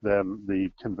than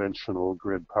the conventional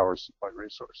grid power supply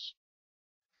resource.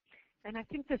 And I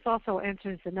think this also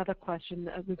answers another question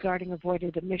regarding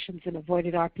avoided emissions and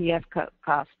avoided RPS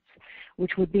costs,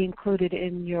 which would be included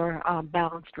in your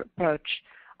balanced approach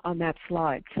on that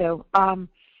slide. So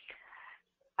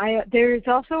there is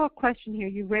also a question here.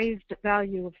 You raised the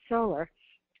value of solar,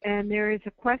 and there is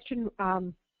a question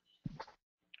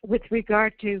with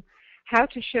regard to how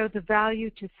to show the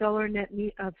value to solar net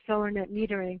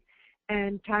metering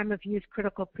and time of use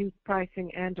critical peak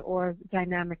pricing and/or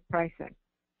dynamic pricing.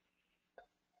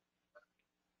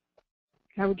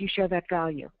 How would you show that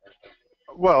value?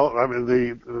 Well, I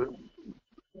mean,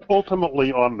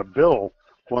 ultimately on the bill,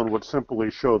 one would simply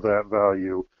show that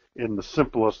value in the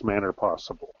simplest manner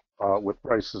possible, with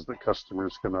prices that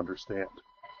customers can understand.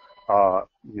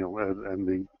 And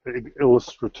the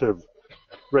illustrative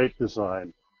rate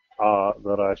design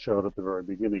that I showed at the very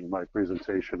beginning of my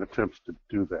presentation attempts to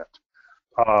do that.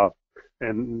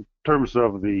 In terms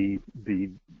of the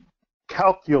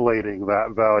calculating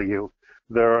that value,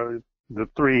 there are the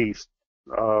 3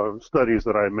 studies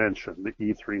that I mentioned, the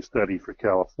E3 study for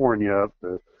California,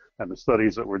 and the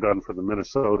studies that were done for the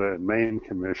Minnesota and Maine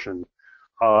Commission,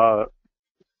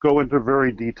 go into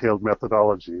very detailed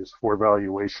methodologies for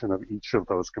evaluation of each of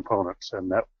those components,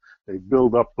 and that they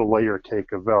build up the layer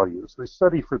cake of values. The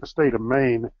study for the state of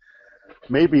Maine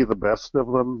may be the best of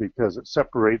them because it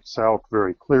separates out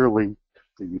very clearly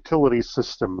the utility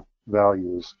system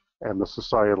values and the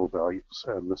societal values,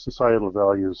 and the societal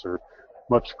values are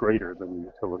much greater than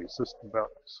the utility system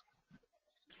values.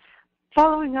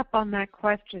 Following up on that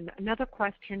question, another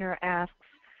questioner asks,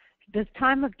 does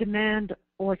time of demand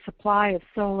or supply of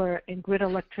solar and grid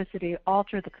electricity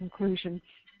alter the conclusion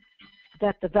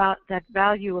that that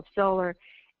value of solar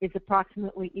is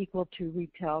approximately equal to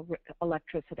retail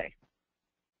electricity?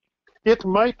 It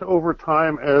might over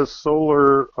time as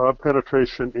solar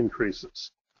penetration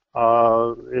increases.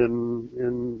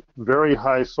 In very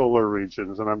high solar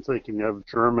regions, and I'm thinking of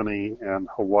Germany and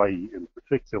Hawaii in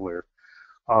particular,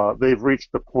 they've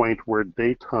reached the point where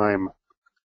daytime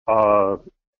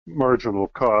marginal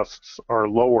costs are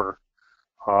lower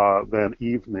than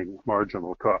evening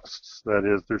marginal costs. That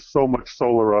is, there's so much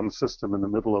solar on the system in the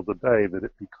middle of the day that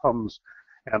it becomes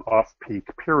an off-peak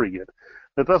period.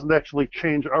 That doesn't actually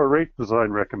change our rate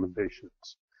design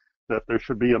recommendations, that there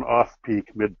should be an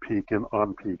off-peak, mid-peak, and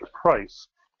on-peak price.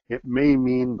 It may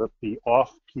mean that the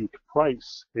off-peak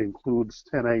price includes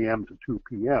 10 a.m. to 2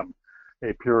 p.m.,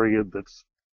 a period that's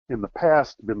in the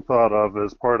past been thought of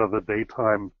as part of the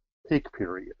daytime peak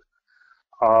period.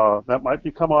 That might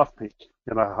become off-peak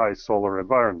in a high solar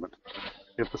environment.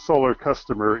 If the solar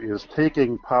customer is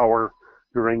taking power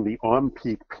during the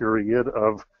on-peak period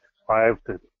of 5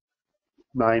 to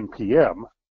 9 p.m.,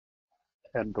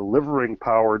 and delivering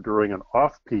power during an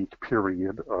off-peak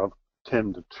period of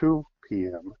 10 to 2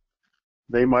 p.m.,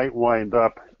 they might wind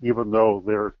up, even though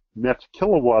their net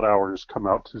kilowatt hours come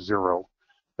out to zero,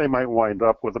 they might wind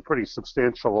up with a pretty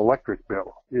substantial electric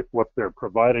bill if what they're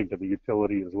providing to the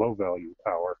utility is low-value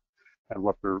power and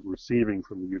what they're receiving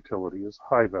from the utility is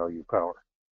high-value power.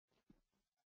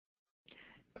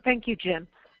 Thank you, Jim.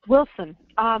 Wilson,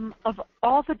 of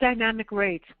all the dynamic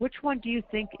rates, which one do you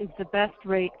think is the best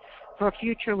rate for a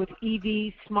future with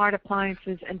EVs, smart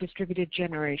appliances, and distributed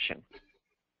generation?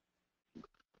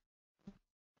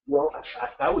 Well,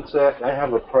 I would say I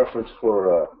have a preference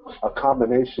for a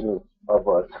combination of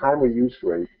a time of use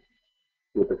rate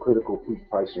with a critical peak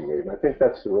pricing rate. And I think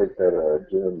that's the rate that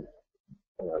Jim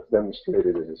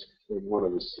demonstrated in one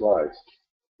of his slides,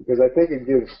 because I think it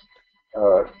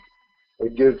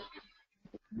gives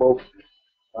both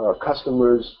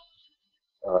customers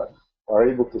are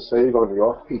able to save on the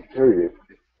off-peak period,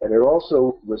 and it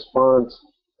also responds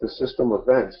to system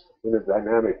events in a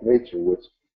dynamic nature, which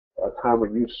a time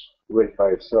of use rate by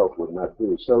itself would not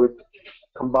do. So it's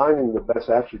combining the best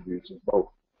attributes of both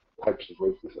types of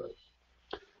rate design.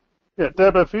 Yeah,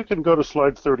 Deb, if you can go to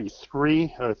slide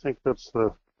 33, I think that's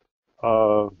the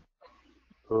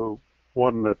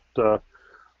one that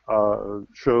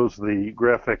shows the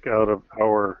graphic out of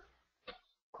our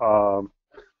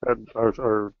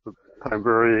time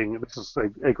varying. This is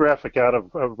a graphic out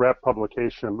of RAP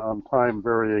publication on time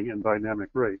varying and dynamic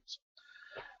rates,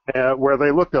 where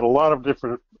they looked at a lot of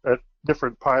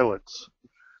different pilots.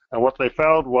 And what they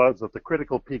found was that the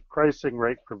critical peak pricing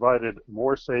rate provided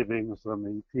more savings than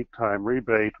the peak time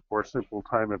rebate or simple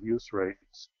time of use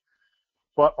rates,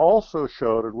 but also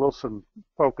showed, and Wilson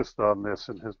focused on this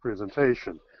in his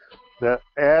presentation, that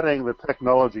adding the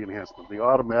technology enhancement, the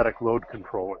automatic load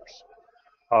controllers,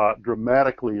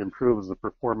 dramatically improves the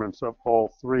performance of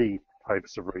all three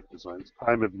types of rate designs.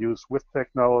 Time of use with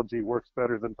technology works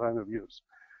better than time of use.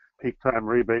 Peak time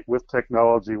rebate with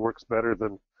technology works better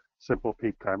than simple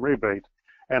peak time rebate.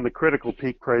 And the critical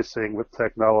peak pricing with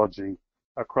technology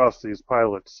across these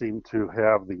pilots seem to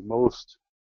have the most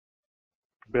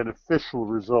beneficial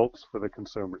results for the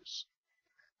consumers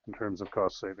in terms of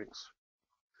cost savings.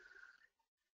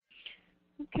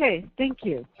 Okay, thank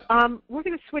you. We're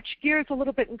going to switch gears a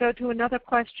little bit and go to another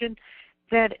question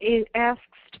that asks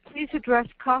to please address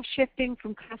cost shifting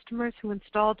from customers who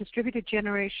install distributed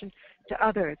generation to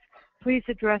others. Please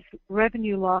address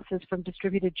revenue losses from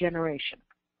distributed generation.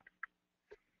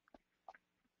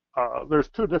 There's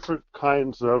two different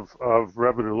kinds of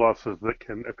revenue losses that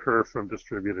can occur from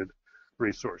distributed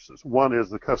resources. One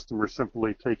is the customer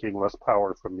simply taking less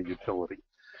power from the utility,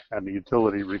 and the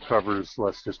utility recovers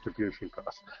less distribution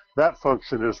costs. That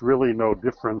function is really no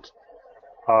different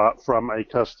from a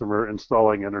customer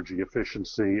installing energy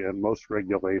efficiency, and most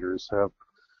regulators have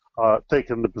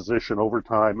taken the position over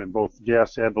time in both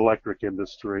gas and electric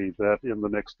industry that in the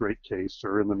next rate case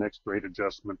or in the next rate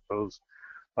adjustment, those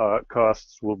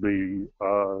costs will be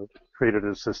treated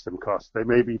as system costs. They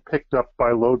may be picked up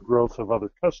by load growth of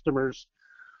other customers,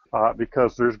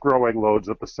 because there's growing loads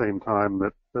at the same time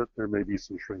that there may be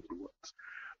some shrinking loads.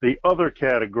 The other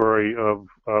category of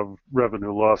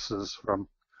revenue losses from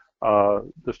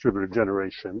distributed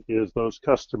generation is those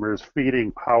customers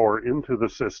feeding power into the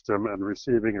system and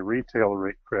receiving a retail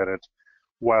rate credit,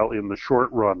 while in the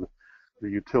short run, the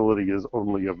utility is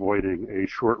only avoiding a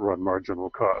short run marginal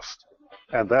cost.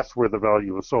 And that's where the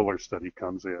value of solar study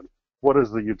comes in. What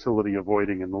is the utility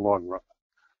avoiding in the long run?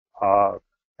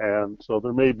 And so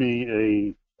there may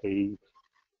be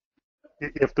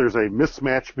if there's a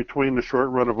mismatch between the short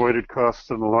run avoided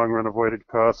costs and the long run avoided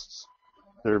costs,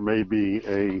 there may be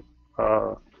a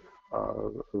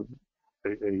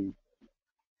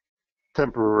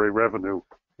temporary revenue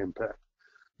impact.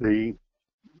 The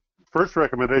first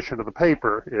recommendation of the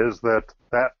paper is that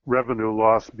that revenue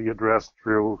loss be addressed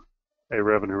through a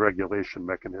revenue regulation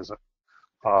mechanism,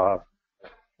 so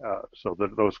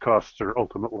that those costs are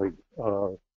ultimately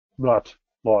not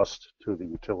lost to the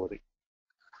utility.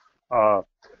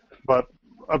 But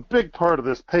a big part of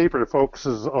this paper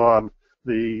focuses on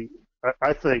the,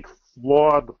 I think,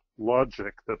 flawed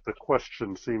logic that the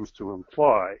question seems to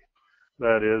imply.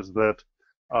 That is that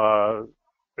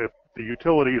if the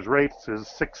utility's rates is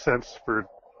 6 cents for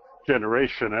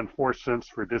generation and 4 cents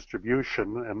for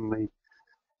distribution, and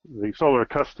the solar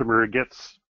customer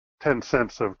gets 10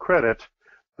 cents of credit,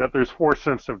 that there's 4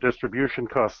 cents of distribution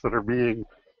costs that are being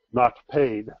not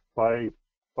paid by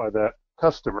that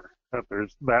customer, that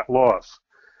there's that loss.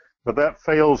 But that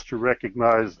fails to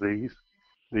recognize the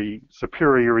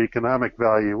superior economic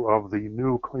value of the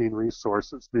new clean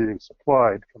resources being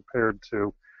supplied compared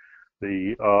to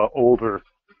the older,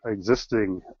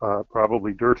 existing,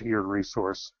 probably dirtier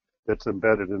resource that's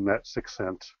embedded in that 6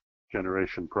 cent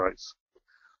generation price.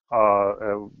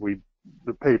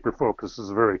 The paper focuses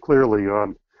very clearly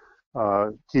on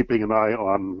keeping an eye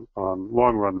on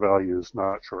long-run values,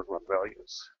 not short-run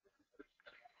values.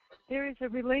 There is a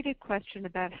related question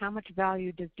about how much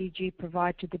value does DG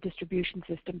provide to the distribution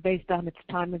system based on its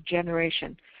time of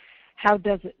generation. How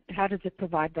does it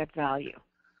provide that value?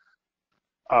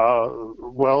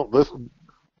 Well,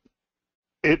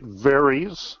 it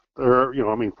varies.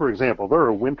 For example, there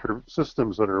are winter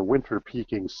systems that are winter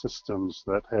peaking systems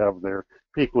that have their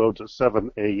peak loads at 7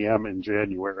 a.m. in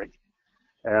January.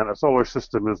 And a solar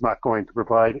system is not going to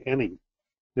provide any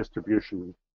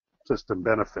distribution system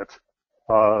benefit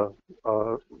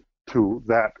to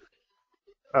that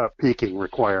peaking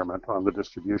requirement on the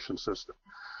distribution system.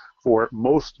 For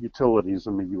most utilities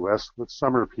in the U.S. with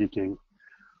summer peaking,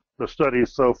 the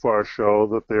studies so far show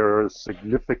that there are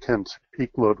significant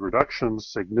peak load reductions,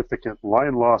 significant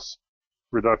line loss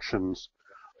reductions,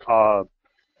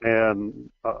 and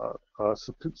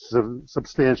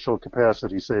substantial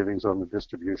capacity savings on the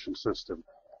distribution system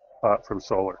from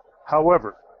solar.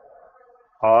 However,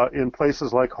 in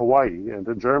places like Hawaii and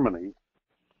in Germany,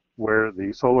 where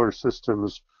the solar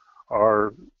systems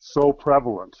are so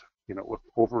prevalent, with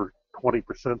over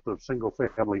 20% of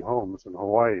single-family homes in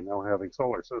Hawaii now having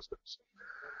solar systems,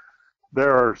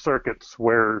 there are circuits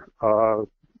where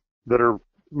that are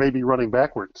maybe running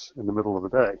backwards in the middle of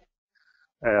the day.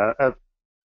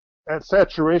 At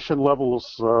saturation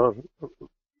levels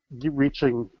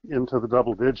reaching into the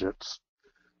double digits,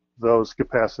 those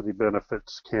capacity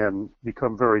benefits can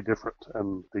become very different.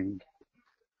 And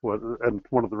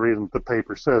one of the reasons the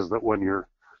paper says that when your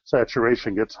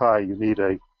saturation gets high, you need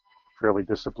a fairly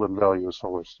disciplined value of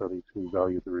solar study to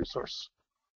value the resource.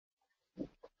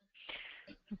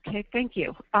 Okay, thank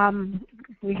you.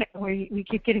 We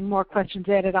keep getting more questions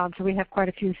added on, so we have quite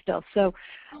a few still. So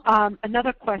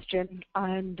another question,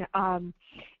 and I'm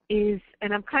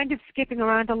kind of skipping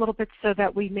around a little bit so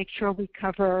that we make sure we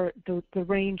cover the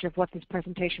range of what this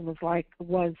presentation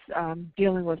was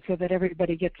dealing with, so that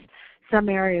everybody gets some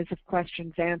areas of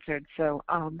questions answered. So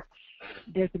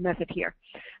there's the method here.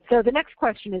 So the next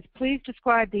question is, please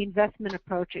describe the investment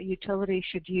approach a utility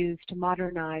should use to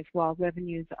modernize while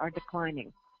revenues are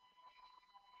declining.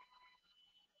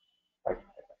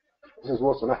 Mrs.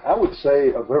 Wilson, I would say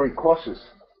a very cautious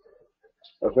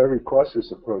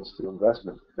approach to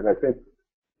investment. And I think,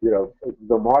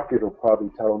 the market will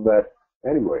probably tell them that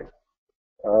anyway.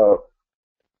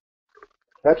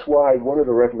 That's why one of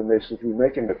the recommendations we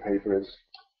make in the paper is,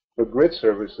 for grid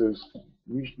services,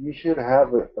 you should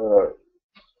have an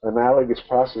analogous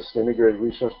process to integrated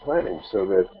resource planning, so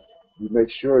that you make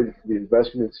sure the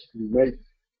investments you make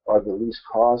are the least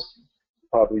cost,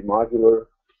 probably modular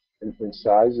in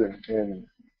size, and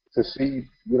to see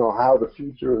how the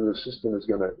future of the system is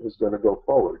going to go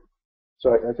forward.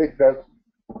 So I think that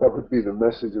would be the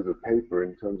message of the paper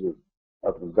in terms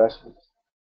of investments.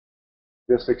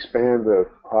 just expand the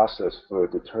process for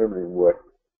determining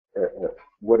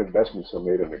what investments are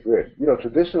made on the grid. You know,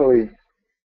 traditionally,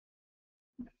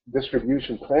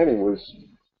 distribution planning was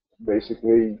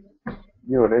basically,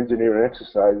 you know, an engineering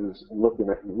exercise is looking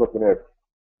at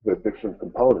the different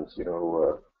components. You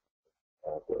know,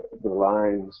 the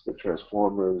lines, the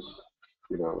transformers,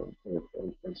 you know,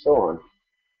 and so on.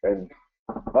 And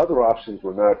other options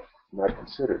were not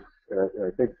considered. And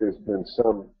I think there's been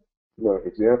some, you know,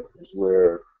 examples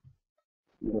where,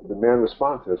 you know, demand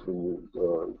response has been used,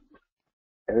 or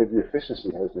energy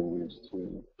efficiency has been used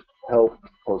to help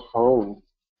postpone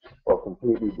or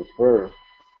completely defer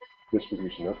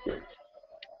distribution upgrades.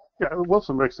 Yeah,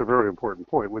 Wilson makes a very important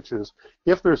point, which is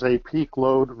if there's a peak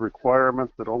load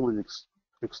requirement that only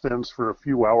extends for a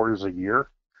few hours a year,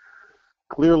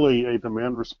 clearly a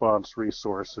demand response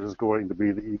resource is going to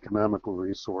be the economical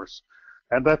resource,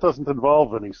 and that doesn't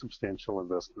involve any substantial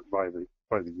investment by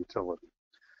the utility.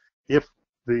 If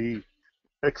the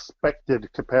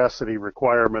expected capacity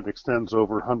requirement extends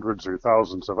over hundreds or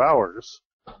thousands of hours,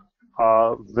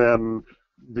 then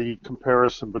the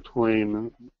comparison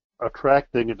between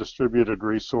attracting a distributed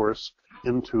resource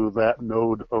into that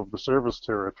node of the service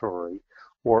territory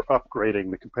or upgrading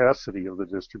the capacity of the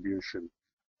distribution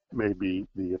may be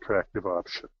the attractive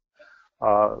option.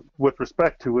 With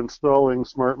respect to installing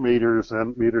smart meters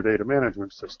and meter data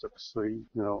management systems,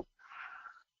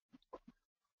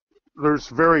 there's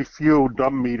very few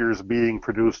dumb meters being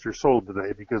produced or sold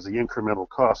today because the incremental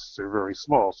costs are very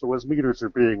small. So as meters are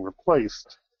being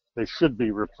replaced, they should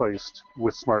be replaced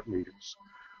with smart meters.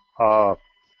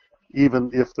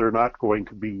 Even if they're not going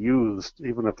to be used,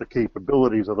 even if the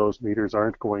capabilities of those meters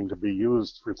aren't going to be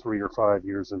used for 3 or 5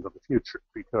 years into the future,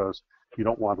 because you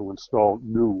don't want to install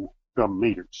new dumb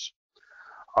meters.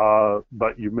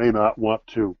 But you may not want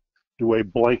to do a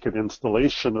blanket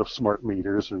installation of smart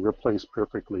meters and replace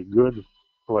perfectly good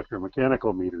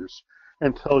electromechanical meters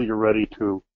until you're ready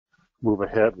to move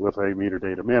ahead with a meter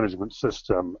data management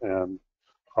system and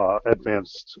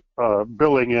advanced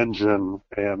billing engine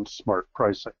and smart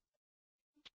pricing.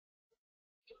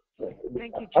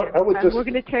 Thank you, Jim. We're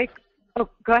going to take. Oh,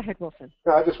 go ahead, Wilson.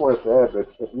 No, I just wanted to add that,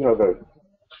 you know,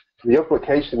 the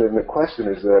implication in the question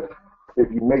is that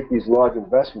if you make these large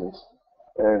investments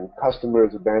and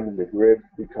customers abandon the grid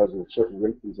because of certain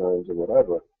rate designs or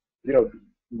whatever, you know,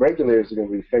 regulators are going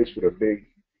to be faced with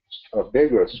a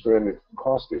bigger stranded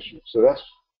cost issue. So that's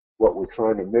what we're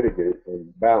trying to mitigate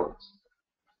and balance.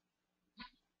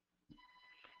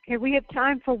 Okay, we have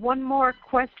time for one more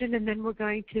question, and then we're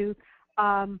going to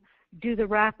do the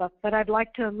wrap-up. But I'd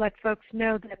like to let folks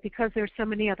know that because there's so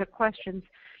many other questions,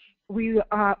 we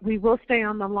will stay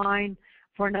on the line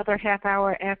for another half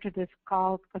hour after this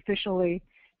call officially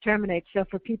terminates. So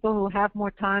for people who have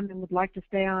more time and would like to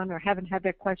stay on or haven't had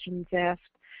their questions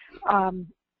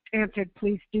answered,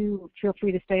 please do feel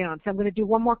free to stay on. So I'm going to do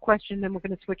one more question, then we're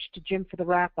going to switch to Jim for the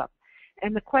wrap-up.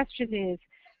 And the question is,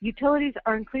 utilities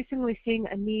are increasingly seeing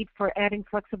a need for adding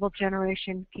flexible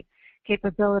generation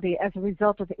capability as a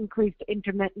result of increased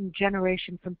intermittent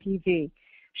generation from PV.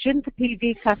 Shouldn't the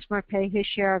PV customer pay his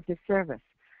share of the service?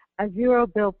 A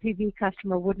zero-bill PV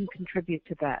customer wouldn't contribute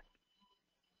to that.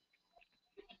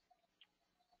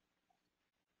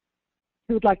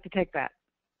 Who would like to take that?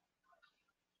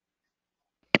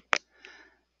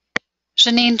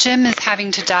 Janine, Jim is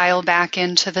having to dial back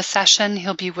into the session.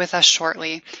 He'll be with us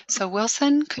shortly. So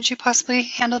Wilson, could you possibly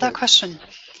handle that question?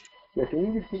 Yeah, can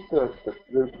you repeat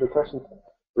the question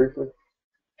briefly?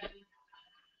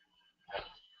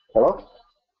 Hello?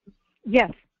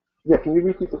 Yes. Yeah, can you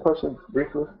repeat the question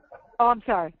briefly? Oh, I'm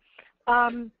sorry.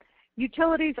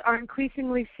 Utilities are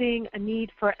increasingly seeing a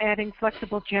need for adding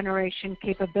flexible generation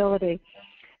capability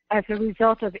as a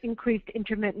result of increased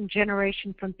intermittent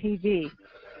generation from PV.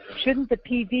 Shouldn't the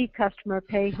PV customer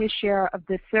pay his share of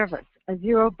this service? A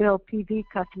zero-bill PV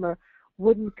customer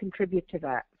wouldn't contribute to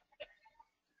that.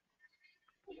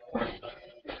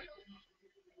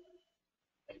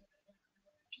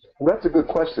 Well, that's a good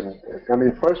question. I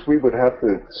mean, first we would have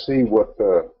to see what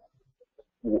the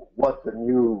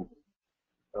new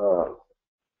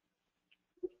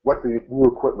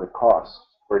equipment costs.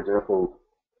 For example,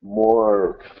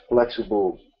 more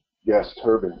flexible gas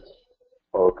turbines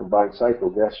or combined cycle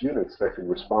gas units that can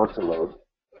respond to load,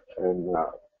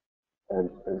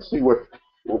 and see what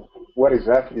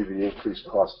exactly the increased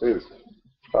cost is.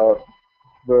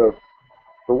 The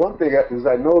one thing is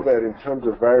I know that in terms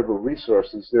of variable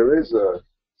resources, there is a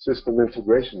system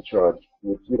integration charge,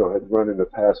 which, you know, had run in the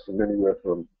past from anywhere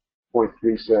from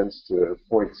 0.3 cents to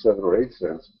 0.7 or 8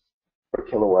 cents per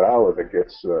kilowatt hour that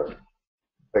gets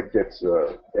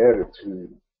added to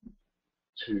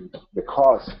to the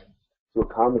cost to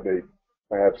accommodate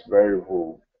perhaps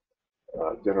variable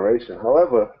generation.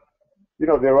 However, you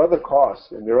know, there are other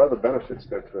costs and there are other benefits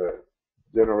that the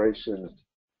generation,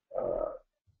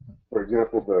 for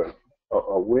example,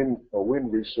 a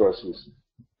wind resources,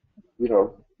 you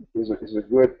know, is a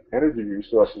good energy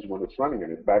resources when it's running,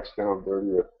 and it backs down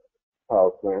dirtier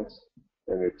power plants,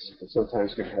 and it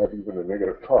sometimes can have even a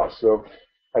negative cost. So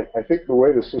I think the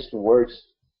way the system works,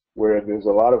 where there's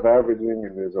a lot of averaging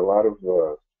and there's a lot of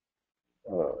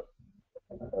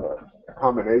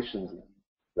combinations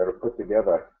that are put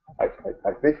together, I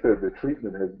think that the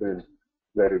treatment has been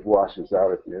that it washes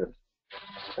out at the end.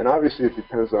 And obviously it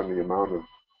depends on the amount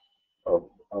of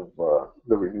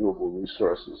the renewable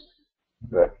resources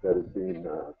that is being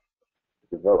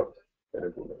developed and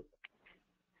implemented.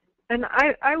 And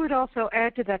I would also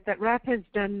add to that RAP has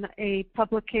done a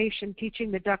publication,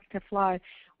 Teaching the Duck to Fly,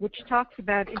 which talks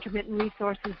about intermittent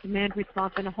resources, demand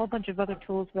response, and a whole bunch of other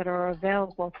tools that are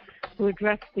available to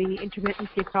address the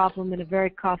intermittency problem in a very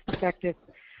cost-effective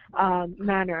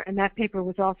manner. And that paper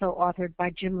was also authored by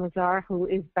Jim Lazar, who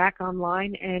is back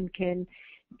online and can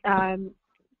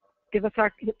give us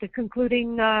the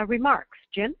concluding remarks.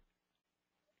 Jim?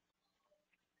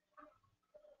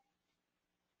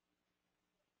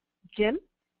 Jim?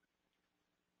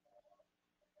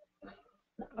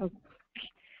 Okay.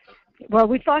 Well,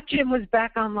 we thought Jim was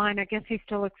back online. I guess he's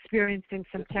still experiencing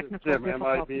some technical difficulties. Jim,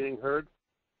 am I being heard?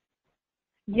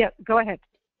 Yeah, go ahead.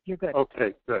 You're good.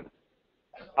 Okay, good.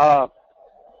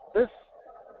 This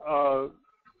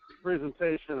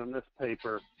presentation and this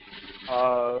paper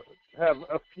have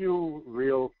a few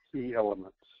real key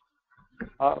elements.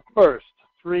 First,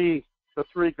 the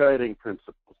three guiding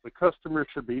principles. The customer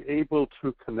should be able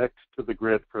to connect to the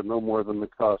grid for no more than the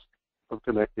cost of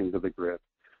connecting to the grid.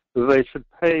 So they should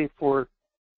pay for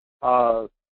power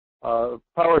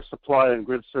supply and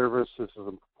grid services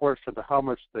in proportion to how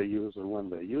much they use and when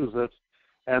they use it.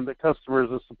 And the customers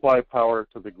that supply power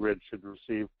to the grid should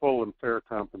receive full and fair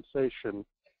compensation,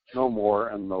 no more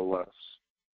and no less.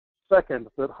 Second,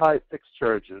 that high fixed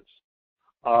charges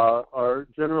are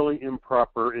generally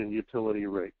improper in utility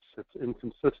rates. It's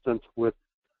inconsistent with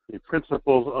the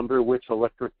principles under which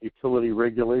electric utility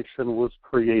regulation was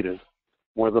created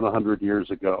more than 100 years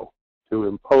ago, to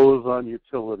impose on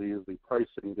utilities the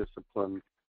pricing discipline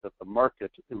that the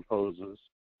market imposes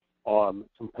on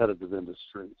competitive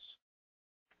industries.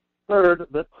 Third,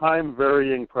 that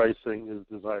time-varying pricing is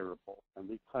desirable, and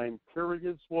the time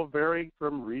periods will vary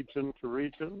from region to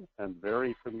region and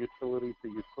vary from utility to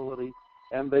utility,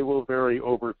 and they will vary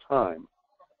over time.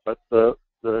 But the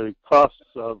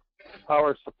costs of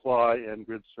power supply and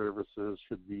grid services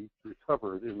should be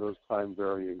recovered in those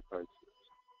time-varying prices.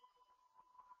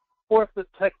 Fourth, that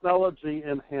technology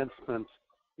enhancement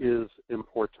is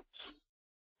important.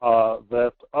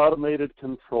 That automated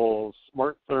controls,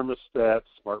 smart thermostats,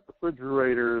 smart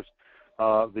refrigerators,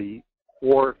 the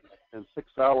 4- and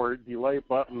 6-hour delay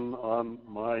button on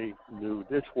my new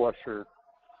dishwasher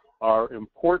are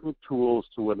important tools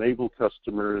to enable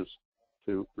customers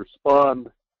to respond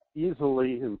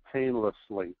easily and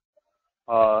painlessly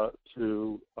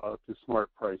to smart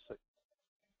pricing.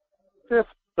 Fifth,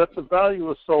 that the value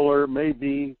of solar may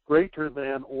be greater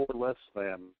than or less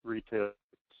than retail rates.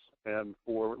 And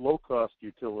for low-cost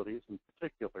utilities in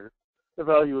particular, the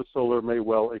value of solar may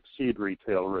well exceed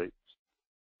retail rates.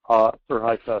 For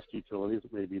high-cost utilities,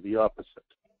 it may be the opposite.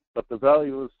 But the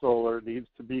value of solar needs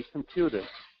to be computed,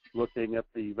 looking at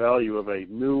the value of a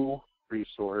new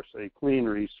resource, a clean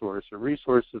resource, a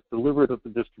resource that's delivered at the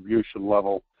distribution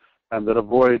level and that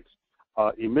avoids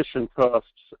emission costs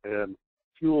and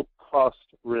fuel cost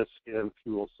risk and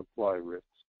fuel supply risks.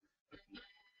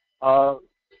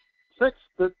 Sixth,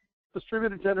 that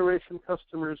distributed generation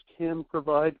customers can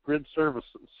provide grid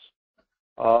services.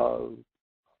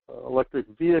 Electric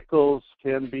vehicles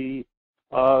can be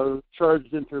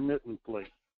charged intermittently.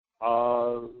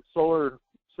 Solar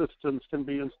systems can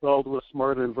be installed with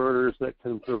smart inverters that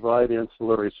can provide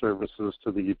ancillary services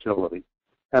to the utility.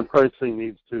 And pricing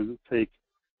needs to take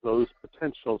those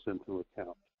potentials into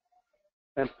account.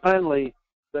 And finally,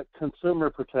 that consumer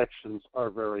protections are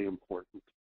very important.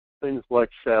 Things like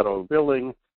shadow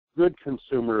billing, good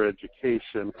consumer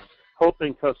education,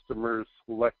 helping customers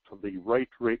select the right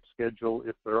rate schedule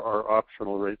if there are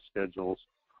optional rate schedules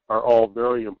are all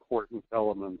very important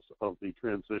elements of the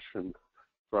transition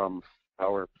from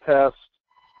our past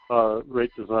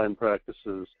rate design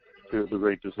practices to the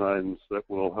rate designs that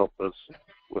will help us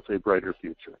with a brighter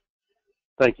future.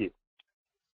 Thank you.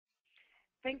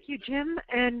 Thank you, Jim.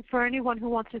 And for anyone who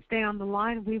wants to stay on the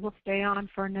line, we will stay on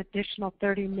for an additional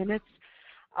 30 minutes.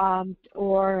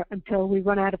 or until we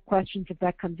run out of questions if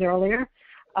that comes earlier.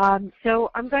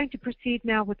 So I'm going to proceed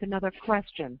now with another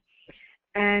question.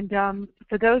 And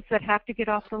for those that have to get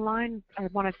off the line, I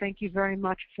want to thank you very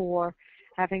much for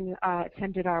having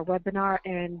attended our webinar,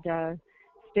 and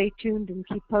stay tuned and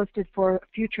keep posted for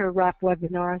future RAP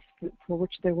webinars, for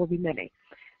which there will be many.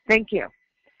 Thank you.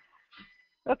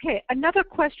 Okay, another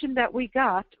question that we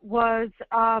got was,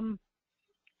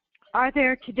 are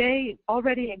there today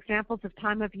already examples of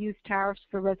time of use tariffs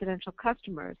for residential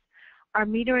customers? Are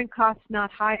metering costs not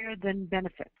higher than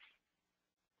benefits?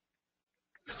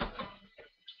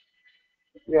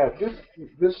 Yeah,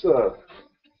 this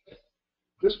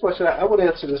question, I would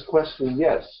answer this question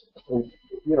yes. And,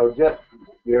 you know, get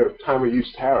their time of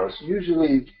use tariffs.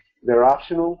 Usually they're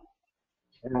optional,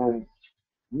 and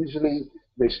usually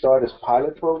they start as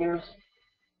pilot programs.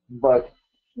 But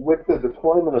with the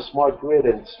deployment of smart grid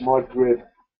and smart grid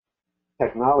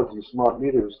technology, smart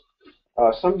meters,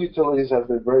 some utilities have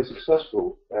been very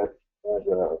successful at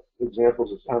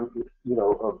examples of time, you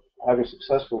know, of having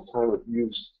successful time of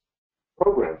use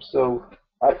programs. So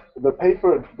the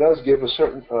paper does give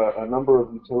a number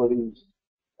of utilities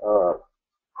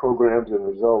programs and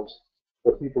results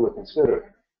for people to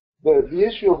consider. The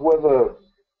issue of whether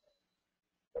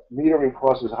metering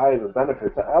cost is higher than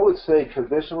benefits, I would say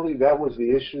traditionally that was the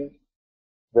issue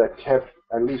that kept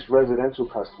at least residential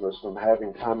customers from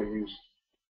having time of use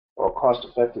or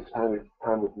cost-effective time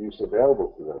of use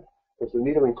available to them, because the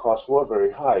metering costs were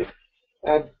very high.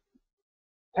 And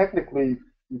technically,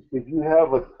 if you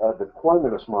have a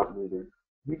deployment of smart meters,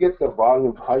 you get the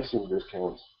volume pricing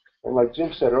discounts. And like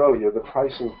Jim said earlier, the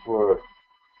pricing for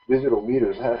digital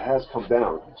meters has come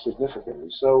down significantly.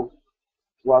 So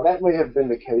while that may have been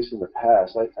the case in the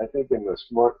past, I think in the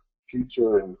smart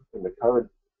future and in the current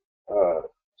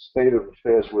state of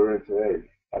affairs we're in today,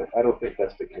 I don't think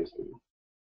that's the case anymore.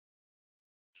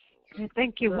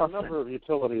 Thank you, There are a number of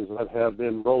utilities that have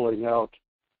been rolling out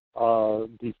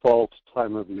default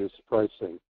time of use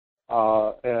pricing,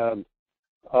 and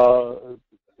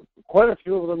quite a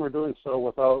few of them are doing so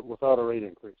without a rate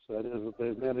increase. That is,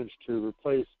 they've managed to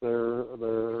replace their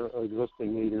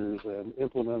existing meters and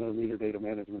implement a meter data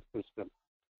management system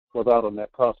without a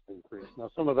net cost increase. Now,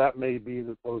 some of that may be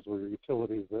that those were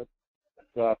utilities that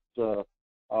got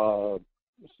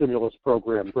stimulus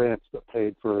program grants that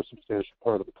paid for a substantial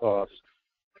part of the cost.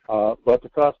 But the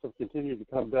costs have continued to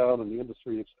come down, and the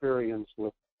industry experience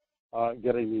with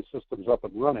getting these systems up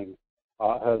and running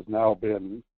has now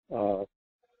been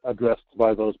addressed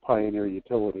by those pioneer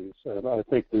utilities. And I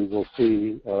think we will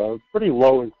see pretty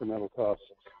low incremental costs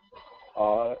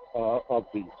of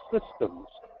these systems.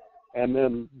 And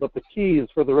then, but the key is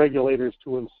for the regulators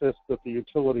to insist that the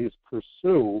utilities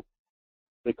pursue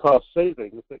the cost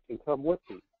savings that can come with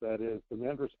these. That is,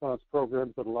 demand response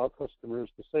programs that allow customers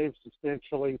to save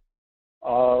substantially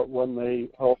when they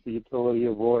help the utility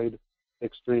avoid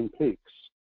extreme peaks.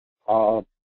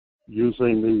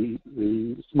 Using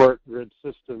the smart grid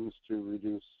systems to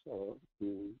reduce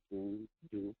to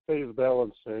phase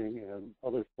balancing and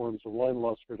other forms of line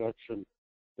loss reduction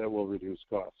that will reduce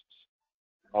costs.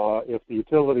 If the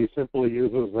utility simply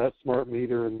uses that smart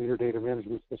meter and meter data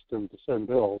management system to send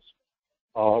bills,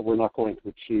 we're not going to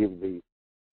achieve the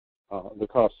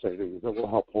cost savings that will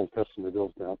help hold customer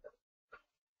bills down.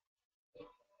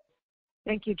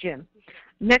 Thank you, Jim.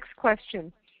 Next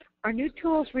question. Are new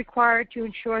tools required to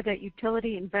ensure that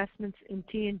utility investments in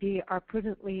T&D are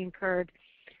prudently incurred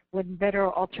when better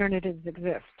alternatives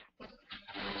exist?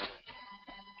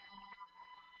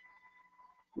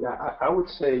 Yeah, I would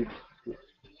say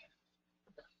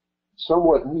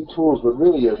somewhat new tools, but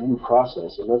really a new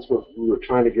process, and that's what we were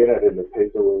trying to get at in the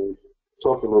paper when we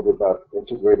talked a little bit about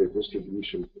integrated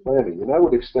distribution planning, and I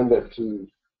would extend that to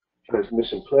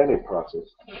transmission planning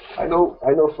process. I know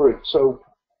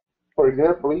for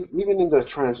example, even in the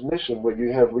transmission, where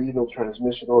you have regional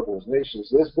transmission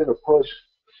organizations, there's been a push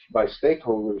by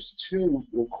stakeholders to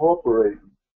incorporate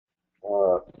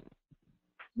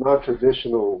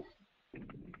non-traditional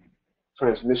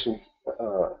transmission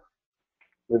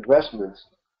investments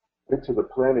into the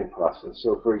planning process.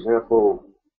 So, for example,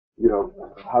 you know,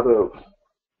 how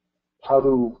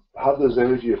does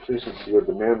energy efficiency or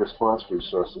demand response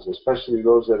resources, especially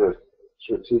those that are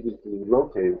strategically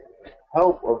located,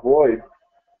 help avoid,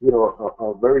 you know,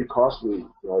 a very costly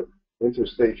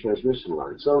interstate transmission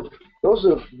line. So those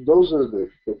are the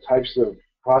types of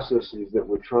processes that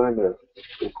we're trying to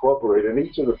incorporate, and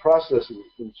each of the processes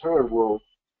in turn will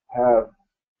have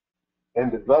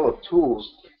and develop tools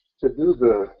to do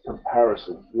the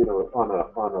comparison, you know, on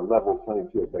a level playing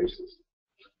field basis.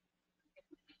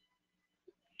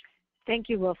 Thank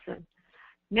you, Wilson.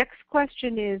 Next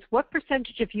question is, what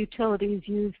percentage of utilities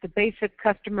use the basic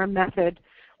customer method,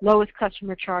 lowest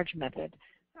customer charge method,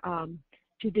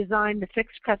 to design the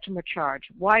fixed customer charge?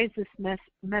 Why is this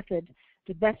method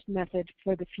the best method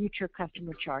for the future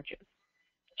customer charges?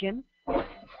 Jim?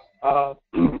 I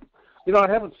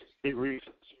haven't seen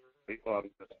research on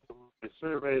this. A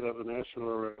survey that the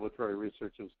National Regulatory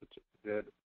Research Institute did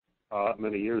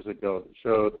many years ago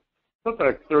showed something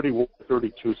like 31,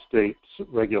 32 states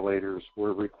regulators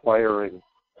were requiring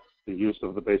the use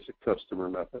of the basic customer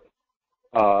method.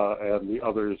 And the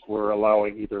others were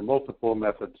allowing either multiple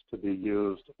methods to be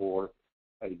used or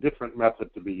a different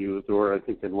method to be used, or I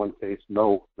think in one case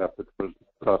no method,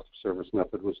 cost of service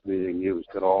method, was being used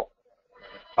at all.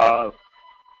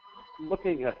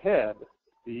 Looking ahead,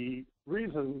 the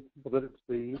reason that it's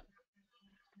the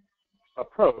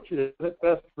approach is that it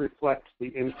best reflects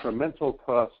the incremental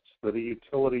costs that a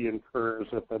utility incurs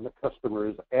if the customer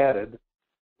is added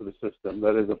to the system.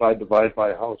 That is, if I divide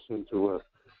my house into a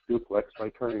duplex by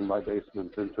turning my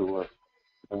basement into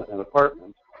an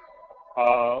apartment,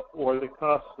 or the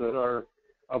costs that are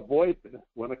avoided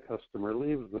when a customer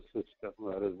leaves the system.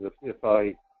 That is, if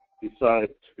I decide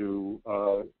to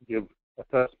give a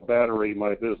test battery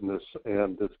my business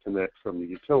and disconnect from the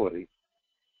utility.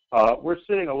 We're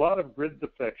seeing a lot of grid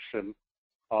defection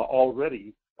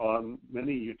already on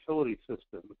many utility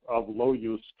systems of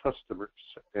low-use customers,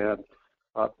 and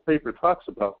the paper talks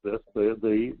about this.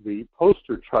 The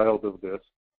poster child of this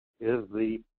is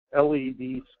the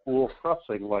LED school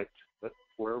crossing lights,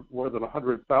 where more than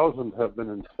 100,000 have been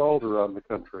installed around the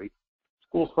country.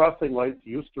 School crossing lights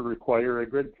used to require a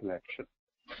grid connection,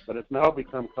 but it's now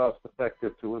become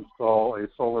cost-effective to install a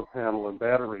solar panel and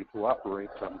battery to operate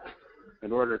them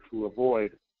in order to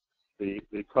avoid the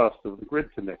cost of the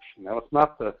grid connection. Now, it's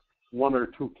not the 1 or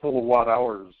 2 kilowatt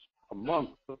hours a month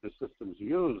that the systems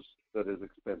use that is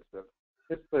expensive.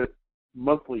 It's the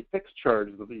monthly fixed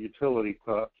charge that the utility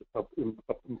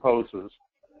imposes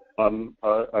on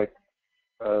that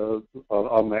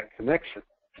connection.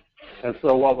 And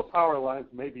so while the power lines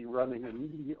may be running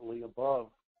immediately above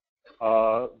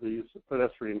these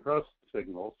pedestrian cross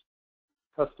signals,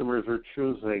 customers are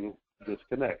choosing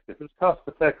disconnect. If it's cost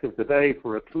effective today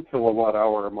for a 2 kilowatt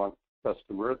hour a month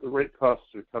customer, the rate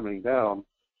costs are coming down.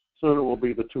 Soon it will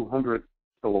be the 200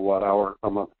 kilowatt hour a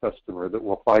month customer that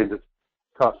will find it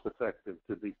cost effective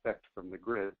to defect from the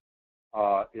grid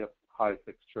if high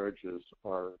fixed charges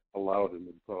are allowed and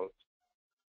imposed.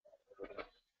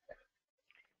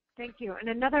 Thank you. And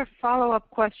another follow-up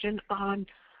question on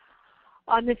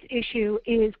this issue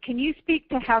is, can you speak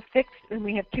to how fixed, and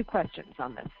we have 2 questions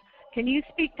on this, can you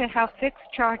speak to how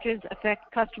fixed charges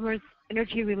affect customers'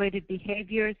 energy-related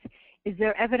behaviors? Is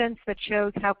there evidence that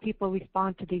shows how people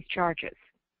respond to these charges?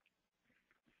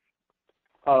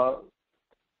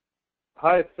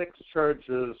 High fixed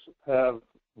charges have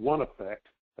one effect,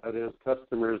 that is,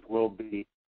 customers will be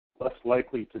less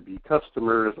likely to be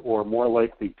customers or more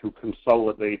likely to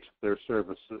consolidate their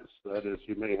services. That is,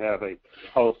 you may have a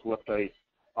house with a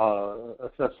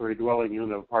accessory dwelling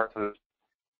unit apartment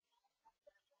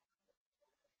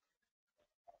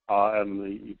and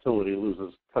the utility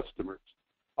loses customers.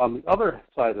 On the other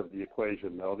side of the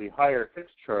equation, though, the higher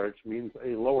fixed charge means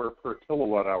a lower per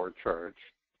kilowatt hour charge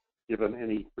given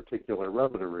any particular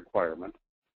revenue requirement.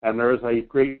 And there is a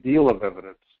great deal of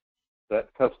evidence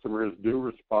that customers do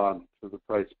respond to the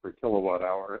price per kilowatt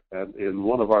hour. And in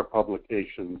one of our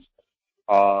publications,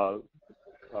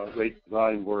 Rate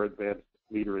Design, where advanced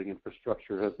metering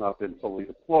infrastructure has not been fully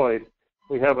deployed,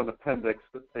 we have an appendix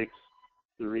that takes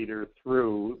the reader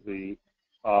through the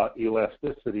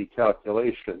elasticity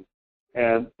calculation.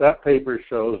 And that paper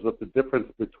shows that the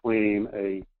difference between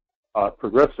a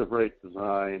progressive rate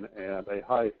design and a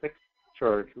high fixed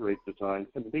charge rate design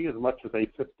can be as much as a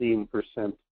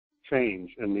 15%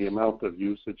 change in the amount of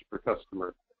usage per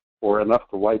customer, or enough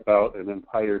to wipe out an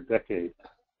entire decade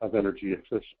of energy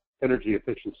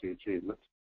efficiency achievements.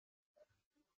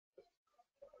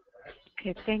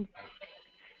 Okay,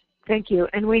 thank you.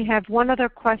 And we have one other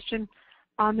question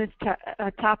on this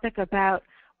topic about,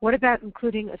 what about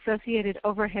including associated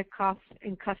overhead costs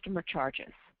in customer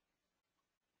charges?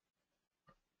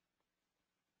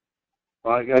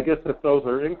 I guess if those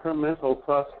are incremental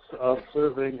costs of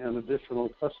serving an additional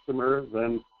customer,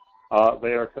 then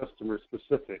they are customer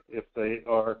specific. If they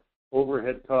are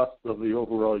overhead costs of the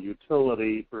overall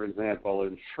utility, for example,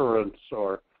 insurance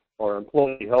or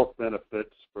employee health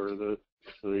benefits for the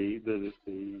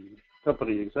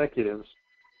company executives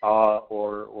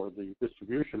or the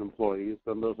distribution employees,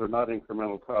 then those are not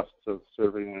incremental costs of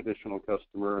serving an additional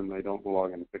customer, and they don't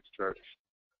belong in a fixed charge.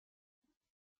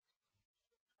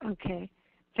 Okay.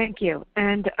 Thank you.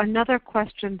 And another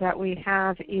question that we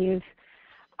have is,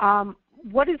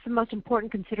 what is the most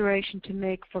important consideration to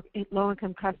make for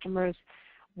low-income customers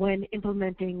when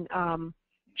implementing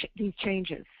these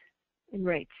changes in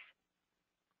rates?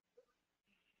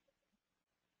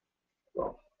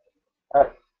 Well,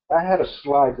 I had a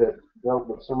slide that dealt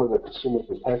with some of the consumer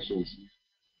protections,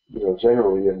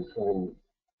 generally, and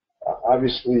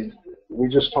obviously we're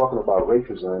just talking about rate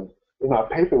design. In our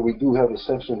paper, we do have a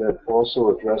section that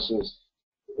also addresses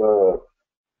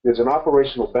there's an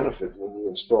operational benefit when you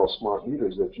install smart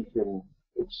meters that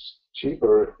it's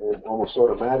cheaper and almost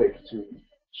automatic to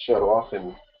shut off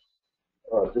and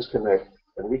disconnect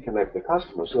and reconnect the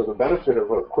customer. So the benefit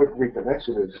of a quick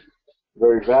reconnection is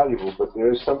very valuable, but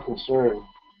there is some concern,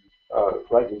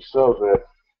 rightly so, that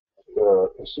the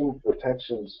consumer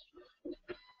protections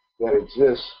that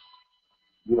exist,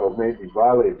 may be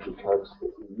violated because,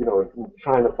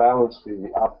 trying to balance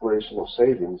the operational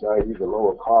savings, i.e. the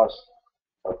lower cost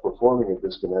of performing a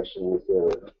disconnection with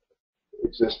the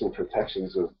existing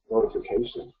protections of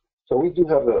notification. So we do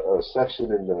have a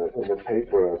section in the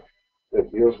paper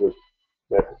that deals with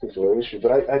that particular issue.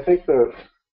 But I think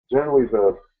generally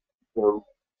the 5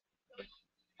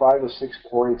 or 6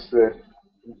 points that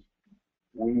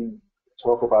we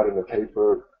talk about in the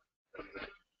paper,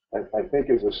 I think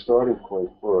is a starting point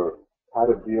for how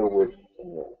to deal with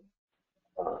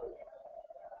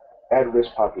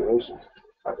at-risk populations.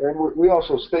 And we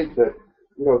also state that,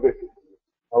 that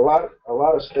a lot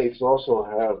of states also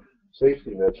have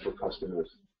safety nets for customers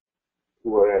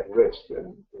who are at risk,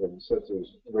 and such as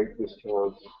rate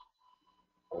discounts,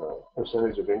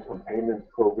 percentage of income payment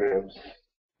programs,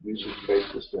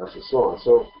 usage-based discounts, and so on.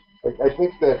 So I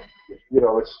think that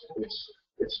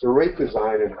it's the rate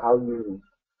design and how you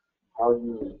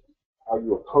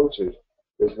approach it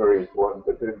is very important.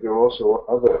 But there are also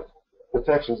other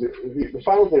protections. The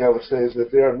final thing I would say is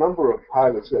that there are a number of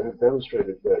pilots that have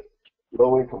demonstrated that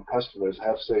low-income customers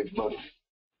have saved money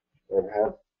and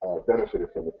have benefited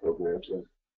from the programs. And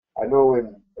I know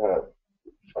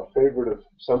a favorite of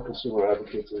some consumer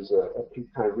advocates is a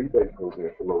peak time rebate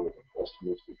program for low-income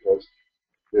customers, because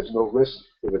there's no risk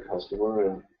to the customer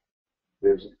and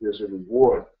there's a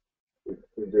reward if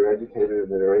they're educated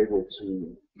and they're able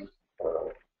to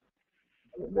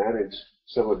manage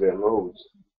some of their loads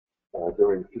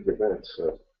during peak events.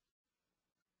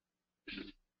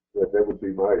 That would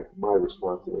be my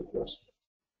response to that question.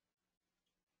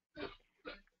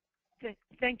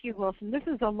 Thank you, Wilson. This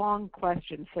is a long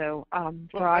question, so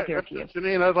for either of you.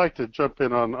 Janine, I'd like to jump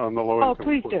in on the low income. Oh,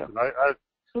 please do.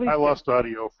 I lost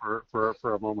audio for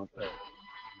a moment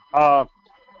there.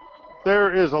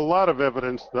 There is a lot of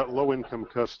evidence that low income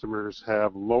customers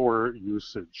have lower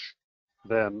usage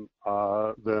than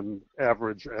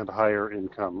average and higher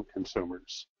income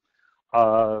consumers.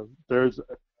 There's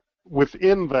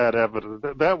within that evidence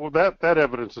that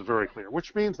evidence is very clear,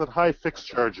 which means that high fixed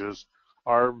charges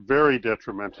are very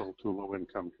detrimental to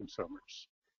low-income consumers.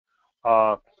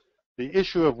 The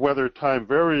issue of whether time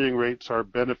varying rates are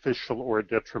beneficial or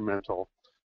detrimental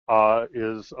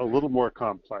is a little more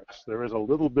complex. There is a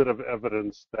little bit of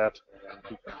evidence that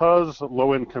because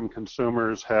low-income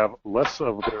consumers have less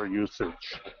of their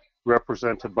usage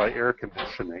represented by air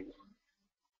conditioning,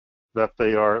 that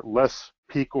they are less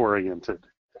peak-oriented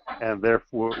and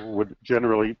therefore would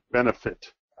generally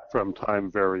benefit from time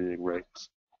varying rates.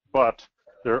 But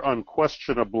there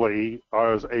unquestionably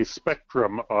is a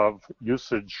spectrum of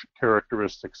usage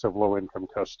characteristics of low-income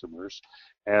customers,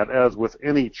 and as with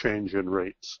any change in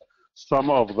rates, some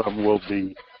of them will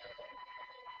be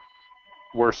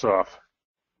worse off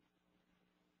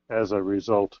as a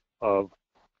result of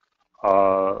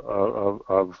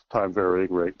time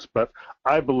varying rates. But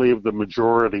I believe the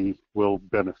majority will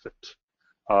benefit.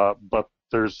 But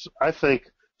there's, I think,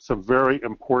 some very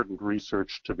important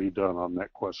research to be done on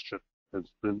that question.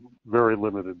 There's been very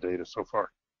limited data so far.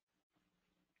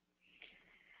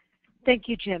 Thank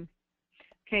you, Jim.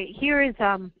 Okay, here is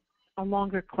a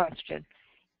longer question.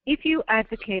 If you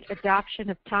advocate adoption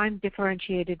of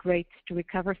time-differentiated rates to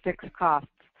recover fixed costs,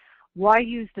 why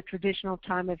use the traditional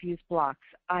time of use blocks,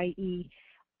 i.e.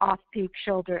 off-peak,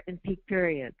 shoulder, and peak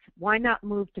periods? Why not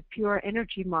move to pure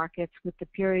energy markets with the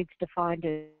periods defined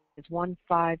as 1,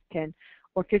 5, 10,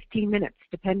 or 15 minutes,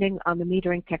 depending on the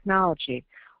metering technology?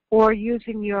 Or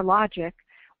using your logic,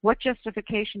 what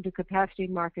justification do capacity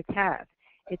markets have?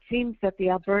 It seems that the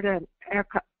Alberta and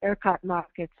ERCOT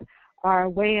markets are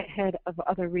way ahead of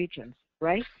other regions,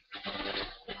 right?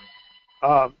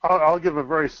 I'll give a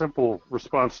very simple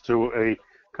response to a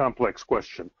complex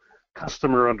question.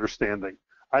 Customer understanding.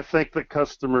 I think that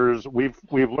customers, we've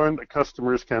learned that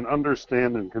customers can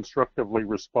understand and constructively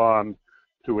respond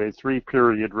to a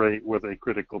 3-period rate with a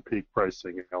critical peak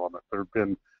pricing element. There have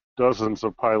been dozens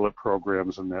of pilot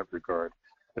programs in that regard.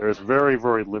 There is very,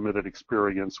 very limited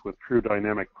experience with true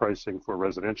dynamic pricing for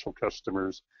residential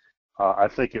customers. I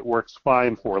think it works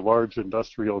fine for large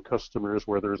industrial customers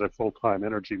where there's a full-time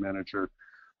energy manager,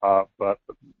 but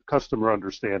customer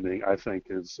understanding, I think,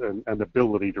 is an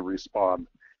ability to respond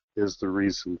is the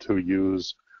reason to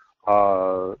use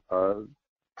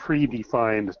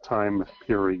predefined time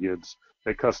periods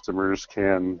that customers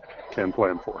can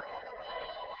plan for.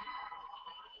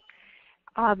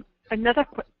 Another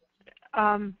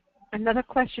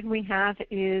question we have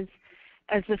is,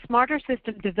 as the smarter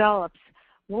system develops,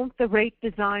 won't the rate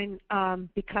design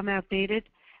become outdated?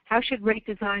 How should rate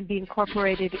design be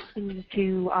incorporated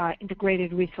into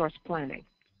integrated resource planning?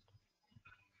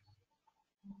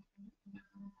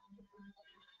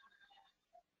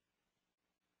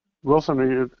 Wilson,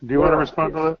 do you want to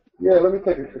respond to that? Yeah, let me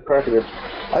take a crack at it.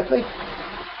 I think,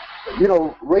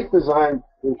 rate design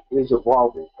is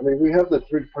evolving. I mean, we have the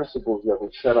 3 principles that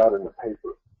we set out in the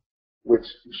paper, which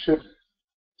should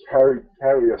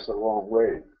carry us a long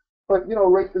way. But,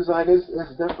 rate design is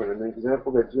different. And the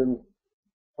example that Jim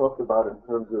talked about in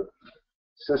terms of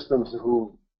systems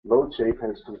whose load shape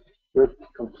has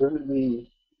completely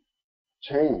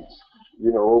changed,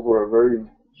 over a very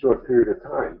short period of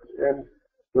time. And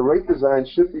the rate design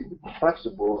should be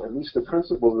flexible, at least the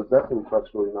principles are definitely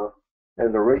flexible enough,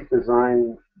 and the rate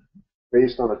design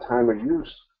based on a time of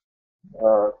use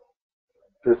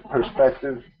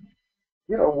perspective,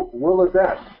 will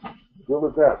adapt.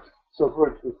 So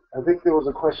I think there was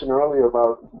a question earlier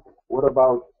about what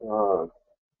about,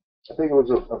 I think it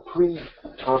was a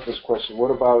pre-conference question,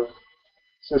 what about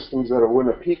systems that are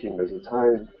winter peaking? Does the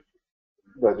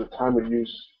time of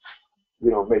use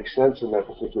makes sense in that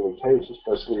particular case,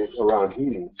 especially around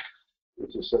heating,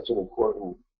 which is such an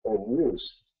important end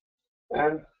use.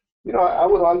 And, I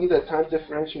would argue that time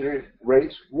differentiated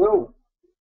rates will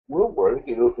work.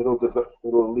 It'll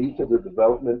lead to the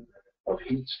development of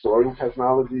heat storing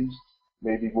technologies,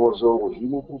 maybe more zonal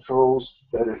heating controls,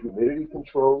 better humidity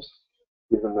controls,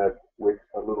 given that with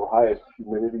a little higher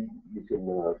humidity, you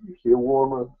feel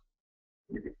warmer.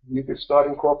 You could start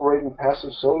incorporating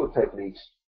passive solar techniques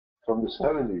from the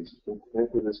 70s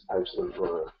into this types of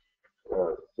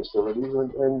facilities,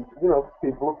 and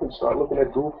people can start looking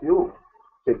at dual fuel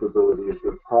capability if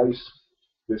the price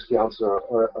discounts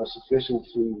are sufficient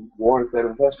to warrant that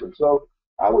investment. So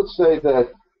I would say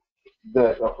that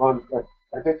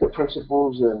I think the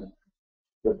principles and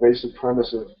the basic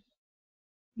premise of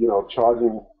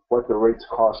charging what the rates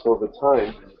cost over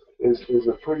time is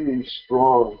a pretty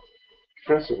strong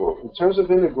principle. In terms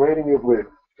of integrating it with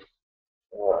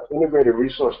integrated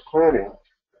resource planning,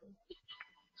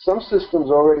 some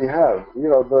systems already have.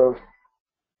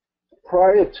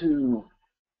 Prior to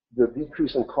the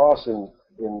decrease in costs in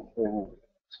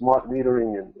smart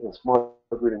metering and smart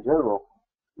grid in general,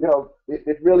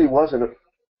 it really wasn't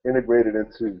integrated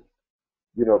into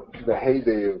the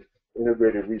heyday of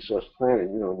integrated resource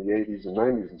planning, in the 80s and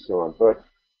 90s and so on. But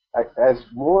as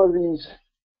more of these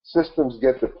systems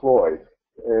get deployed,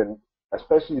 and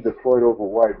especially deployed over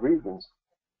wide regions,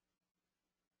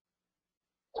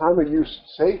 time of use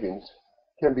savings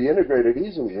can be integrated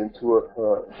easily into a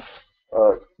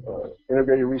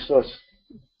integrated resource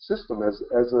system as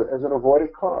an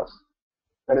avoided cost.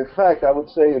 And in fact, I would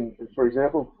say, for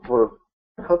example, for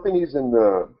companies in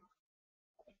the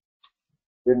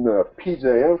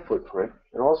PJM footprint,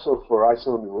 and also for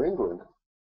ISO New England,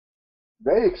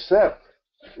 they accept,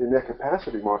 in their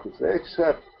capacity markets, they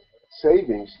accept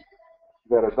savings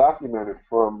that are documented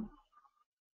from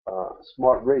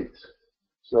smart rates.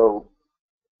 So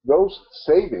those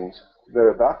savings that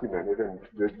are documented, and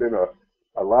there's been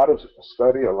a lot of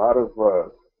study, a lot of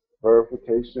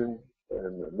verification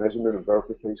and measurement and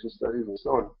verification studies and so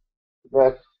on,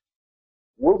 that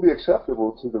will be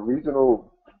acceptable to the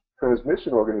regional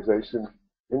transmission organization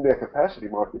in their capacity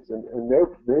markets, and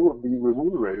they will be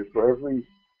remunerated for every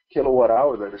kilowatt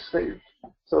hour that is saved.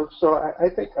 So I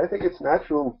think it's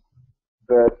natural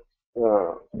that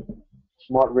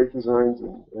smart rate designs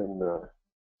and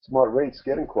smart rates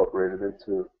get incorporated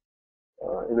into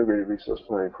integrated resource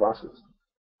planning processes.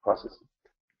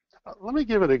 Let me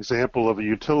give an example of a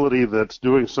utility that's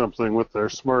doing something with their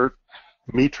smart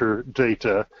meter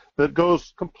data that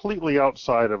goes completely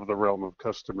outside of the realm of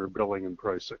customer billing and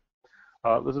pricing.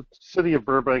 The city of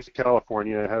Burbank,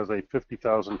 California has a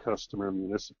 50,000 customer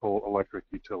municipal electric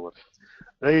utility.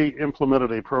 They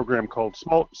implemented a program called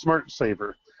Smart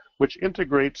Saver, which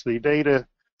integrates the data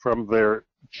from their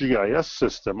GIS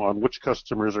system on which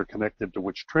customers are connected to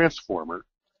which transformer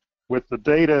with the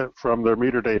data from their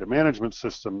meter data management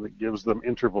system that gives them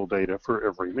interval data for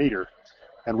every meter.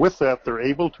 And with that, they're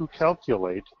able to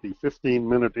calculate the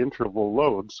 15-minute interval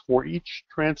loads for each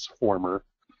transformer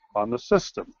on the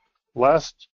system.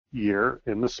 Last year,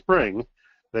 in the spring,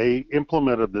 they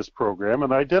implemented this program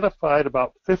and identified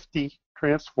about 50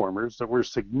 transformers that were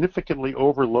significantly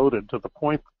overloaded to the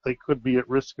point that they could be at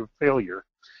risk of failure.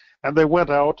 And they went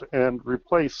out and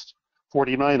replaced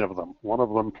 49 of them. One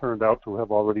of them turned out to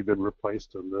have already been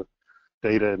replaced, and the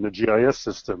data in the GIS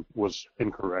system was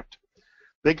incorrect.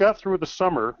 They got through the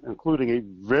summer, including a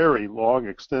very long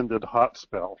extended hot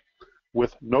spell,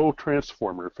 with no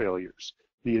transformer failures.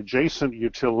 The adjacent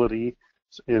utility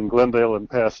in Glendale and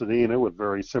Pasadena, with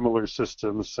very similar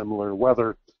systems, similar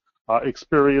weather,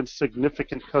 experienced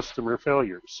significant customer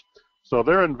failures. So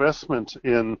their investment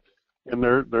in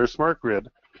their smart grid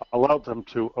allowed them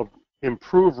to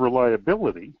improve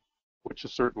reliability, which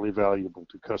is certainly valuable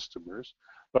to customers,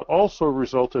 but also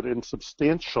resulted in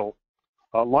substantial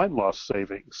line loss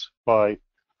savings by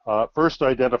first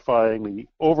identifying the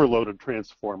overloaded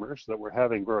transformers that were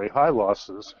having very high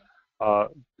losses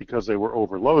because they were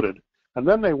overloaded. And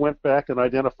then they went back and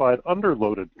identified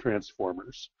underloaded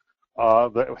transformers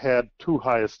that had too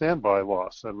high a standby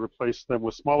loss and replaced them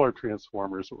with smaller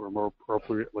transformers that were more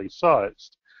appropriately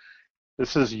sized.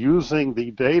 This is using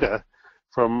the data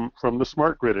from the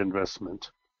smart grid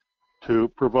investment to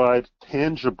provide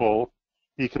tangible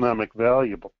economic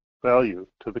value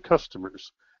to the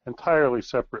customers, entirely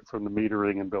separate from the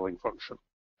metering and billing function.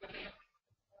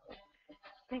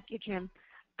 Thank you, Jim.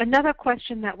 Another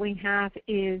question that we have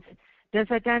is, does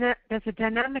a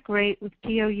dynamic rate with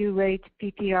TOU rates,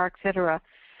 PTR, et cetera,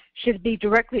 is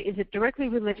it directly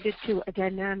related to a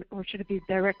dynamic, or should it be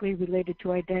directly related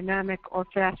to a dynamic or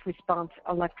fast response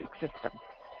electric system?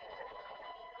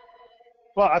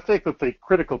 Well, I think that the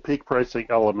critical peak pricing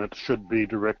element should be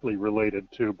directly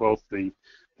related to both the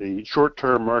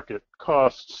short-term market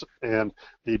costs and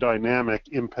the dynamic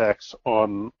impacts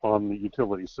on the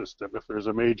utility system. If there's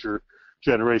a major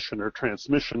generation or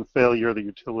transmission failure, the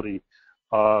utility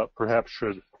perhaps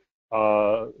should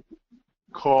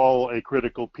call a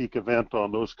critical peak event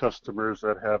on those customers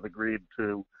that have agreed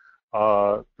to,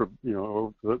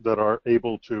 that are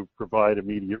able to provide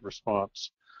immediate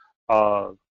response.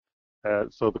 So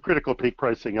the critical peak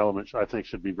pricing element, I think,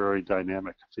 should be very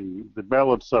dynamic. The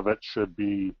balance of it should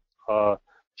be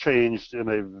changed in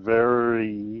a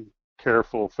very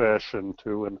careful fashion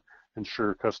to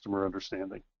ensure customer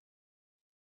understanding.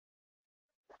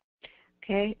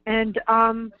 Okay, and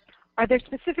are there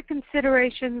specific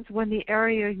considerations when the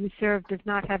area you serve does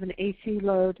not have an AC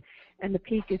load and the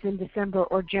peak is in December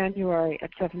or January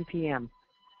at 7 p.m.?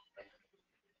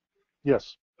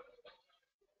 Yes.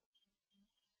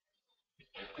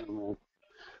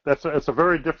 That's a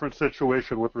very different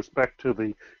situation with respect to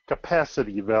the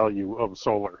capacity value of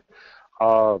solar.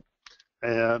 But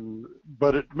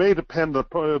it may depend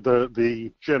upon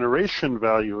the generation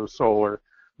value of solar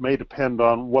may depend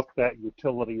on what that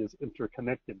utility is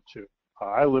interconnected to.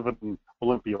 I live in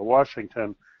Olympia,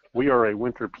 Washington. We are a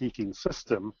winter peaking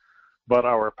system, but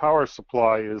our power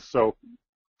supply is so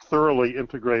thoroughly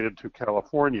integrated to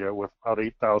California with about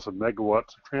 8,000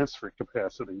 megawatts of transfer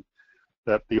capacity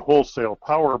that the wholesale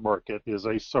power market is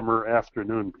a summer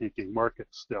afternoon peaking market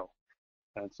still.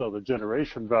 And so the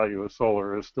generation value of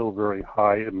solar is still very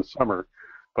high in the summer,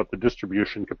 but the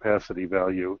distribution capacity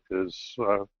value is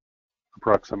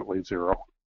approximately zero.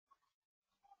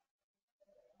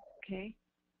 Okay.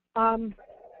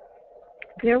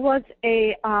 There was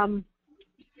a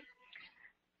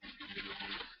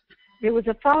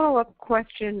follow-up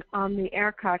question on the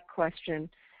ERCOT question,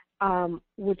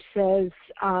 which says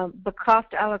the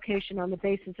cost allocation on the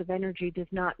basis of energy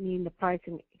does not mean the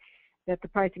pricing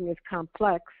is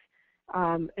complex.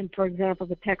 And for example,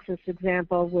 the Texas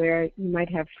example where you might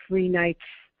have free nights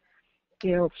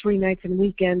and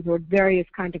weekends, or various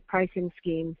kind of pricing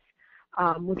schemes,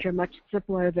 which are much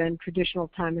simpler than traditional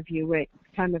time of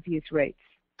use rates.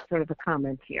 Sort of a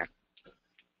comment here.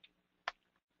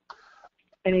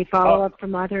 Any follow-up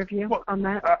from either of you on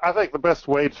that? I think the best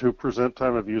way to present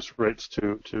time of use rates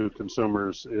to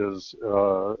consumers is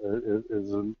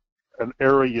an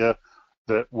area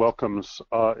that welcomes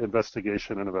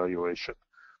investigation and evaluation.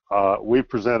 We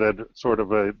presented sort of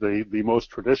the most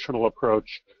traditional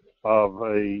approach of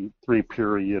a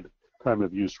 3-period time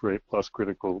of use rate plus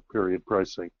critical period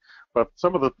pricing. But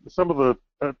some of the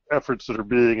efforts that are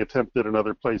being attempted in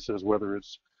other places, whether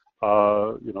it's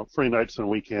free nights and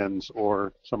weekends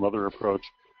or some other approach,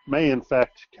 may in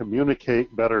fact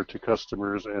communicate better to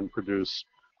customers and produce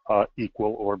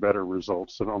equal or better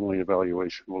results, and only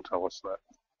evaluation will tell us that.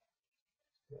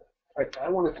 I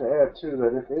wanted to add too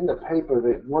that if in the paper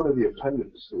that one of the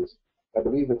appendices, I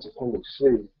believe it's Appendix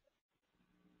C,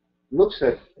 looks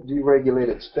at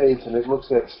deregulated states, and it looks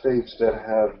at states that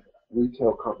have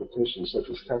retail competition, such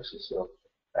as Texas. So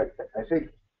I think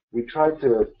we tried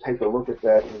to take a look at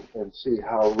that and see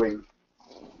how rate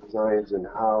designs and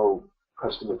how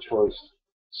customer choice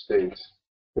states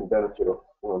can benefit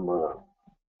from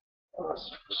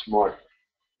smart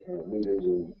meters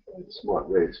and smart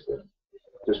rates. But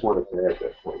just wanted to add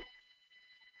that point.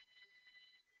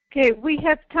 Okay, we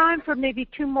have time for maybe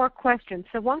two more questions.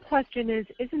 So one question is,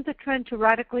 isn't the trend to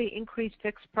radically increase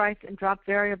fixed price and drop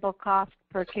variable cost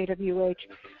per kWh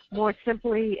more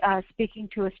simply speaking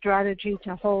to a strategy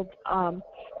to hold on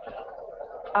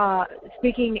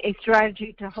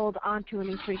to an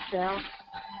increased sales?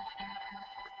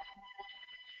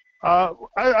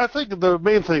 I think the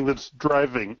main thing that's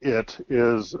driving it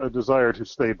is a desire to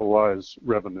stabilize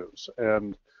revenues,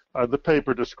 and the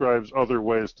paper describes other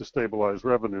ways to stabilize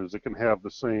revenues that can have the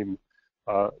same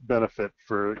benefit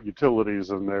for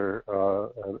utilities and their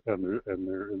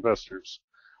investors.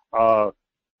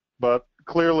 But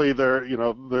clearly,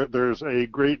 there's a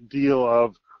great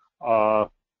deal of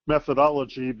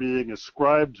methodology being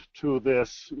ascribed to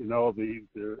this.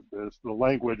 The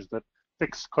language that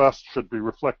fixed costs should be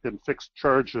reflected in fixed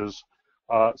charges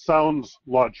sounds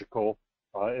logical.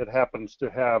 It happens to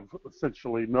have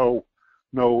essentially no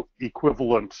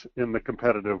equivalent in the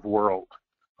competitive world,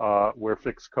 where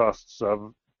fixed costs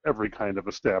of every kind of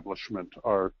establishment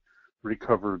are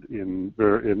recovered in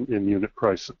unit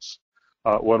prices.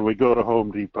 When we go to Home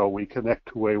Depot, we connect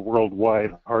to a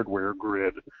worldwide hardware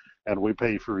grid, and we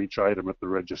pay for each item at the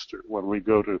register. When we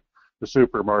go to the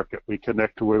supermarket, we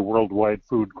connect to a worldwide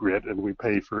food grid, and we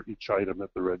pay for each item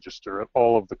at the register. And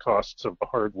all of the costs of the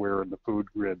hardware and the food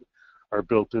grid are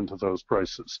built into those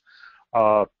prices.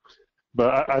 But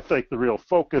I think the real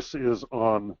focus is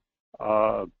on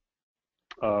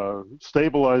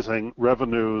stabilizing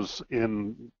revenues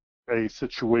in a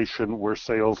situation where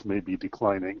sales may be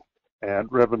declining, and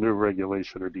revenue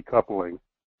regulation or decoupling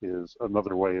is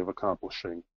another way of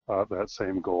accomplishing that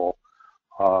same goal.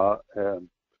 The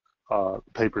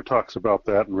paper talks about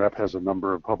that, and REP has a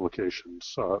number of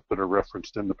publications that are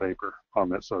referenced in the paper on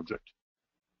that subject.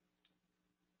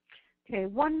 Okay,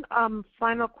 one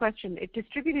final question. If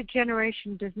distributed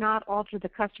generation does not alter the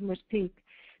customer's peak,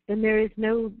 then there is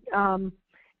no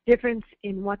difference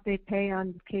in what they pay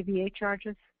on kVA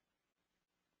charges?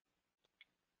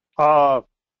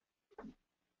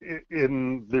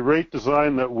 In the rate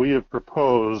design that we have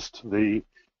proposed, the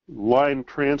line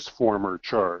transformer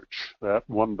charge, that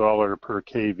 $1 per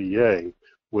kVA,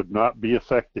 would not be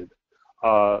affected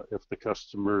if the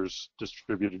customer's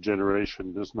distributed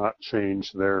generation does not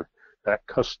change that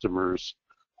customer's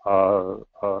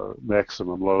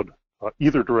maximum load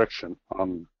either direction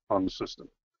on the system.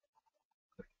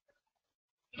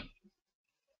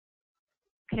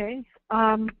 Okay.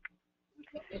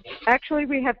 Actually,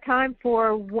 we have time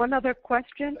for one other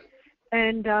question,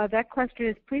 and that question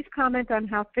is, please comment on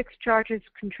how fixed charges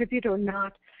contribute or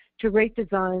not to rate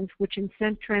designs which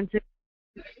incent transition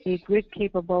to a grid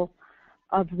capable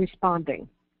of responding,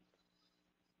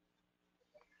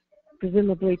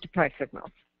 presumably to price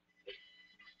signals.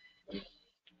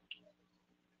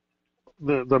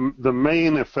 The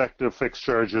main effect of fixed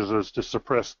charges is to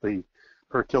suppress the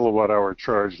per kilowatt hour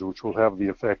charge, which will have the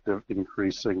effect of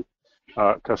increasing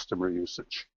customer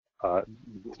usage,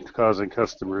 causing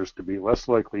customers to be less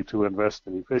likely to invest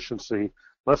in efficiency,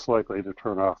 less likely to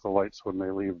turn off the lights when they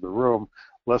leave the room,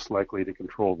 less likely to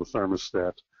control the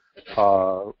thermostat,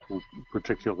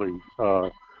 particularly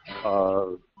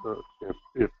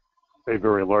if a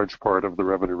very large part of the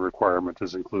revenue requirement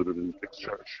is included in the fixed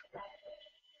charge.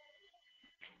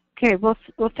 Okay, well,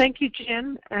 thank you,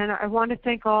 Jim, and I want to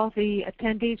thank all the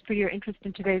attendees for your interest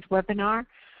in today's webinar.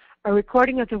 A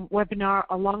recording of the webinar,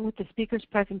 along with the speakers'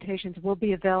 presentations, will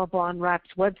be available on RAP's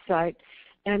website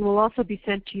and will also be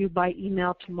sent to you by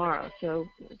email tomorrow, so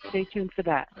stay tuned for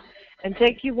that. And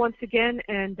thank you once again,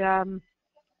 and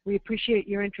we appreciate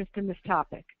your interest in this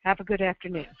topic. Have a good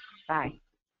afternoon. Bye.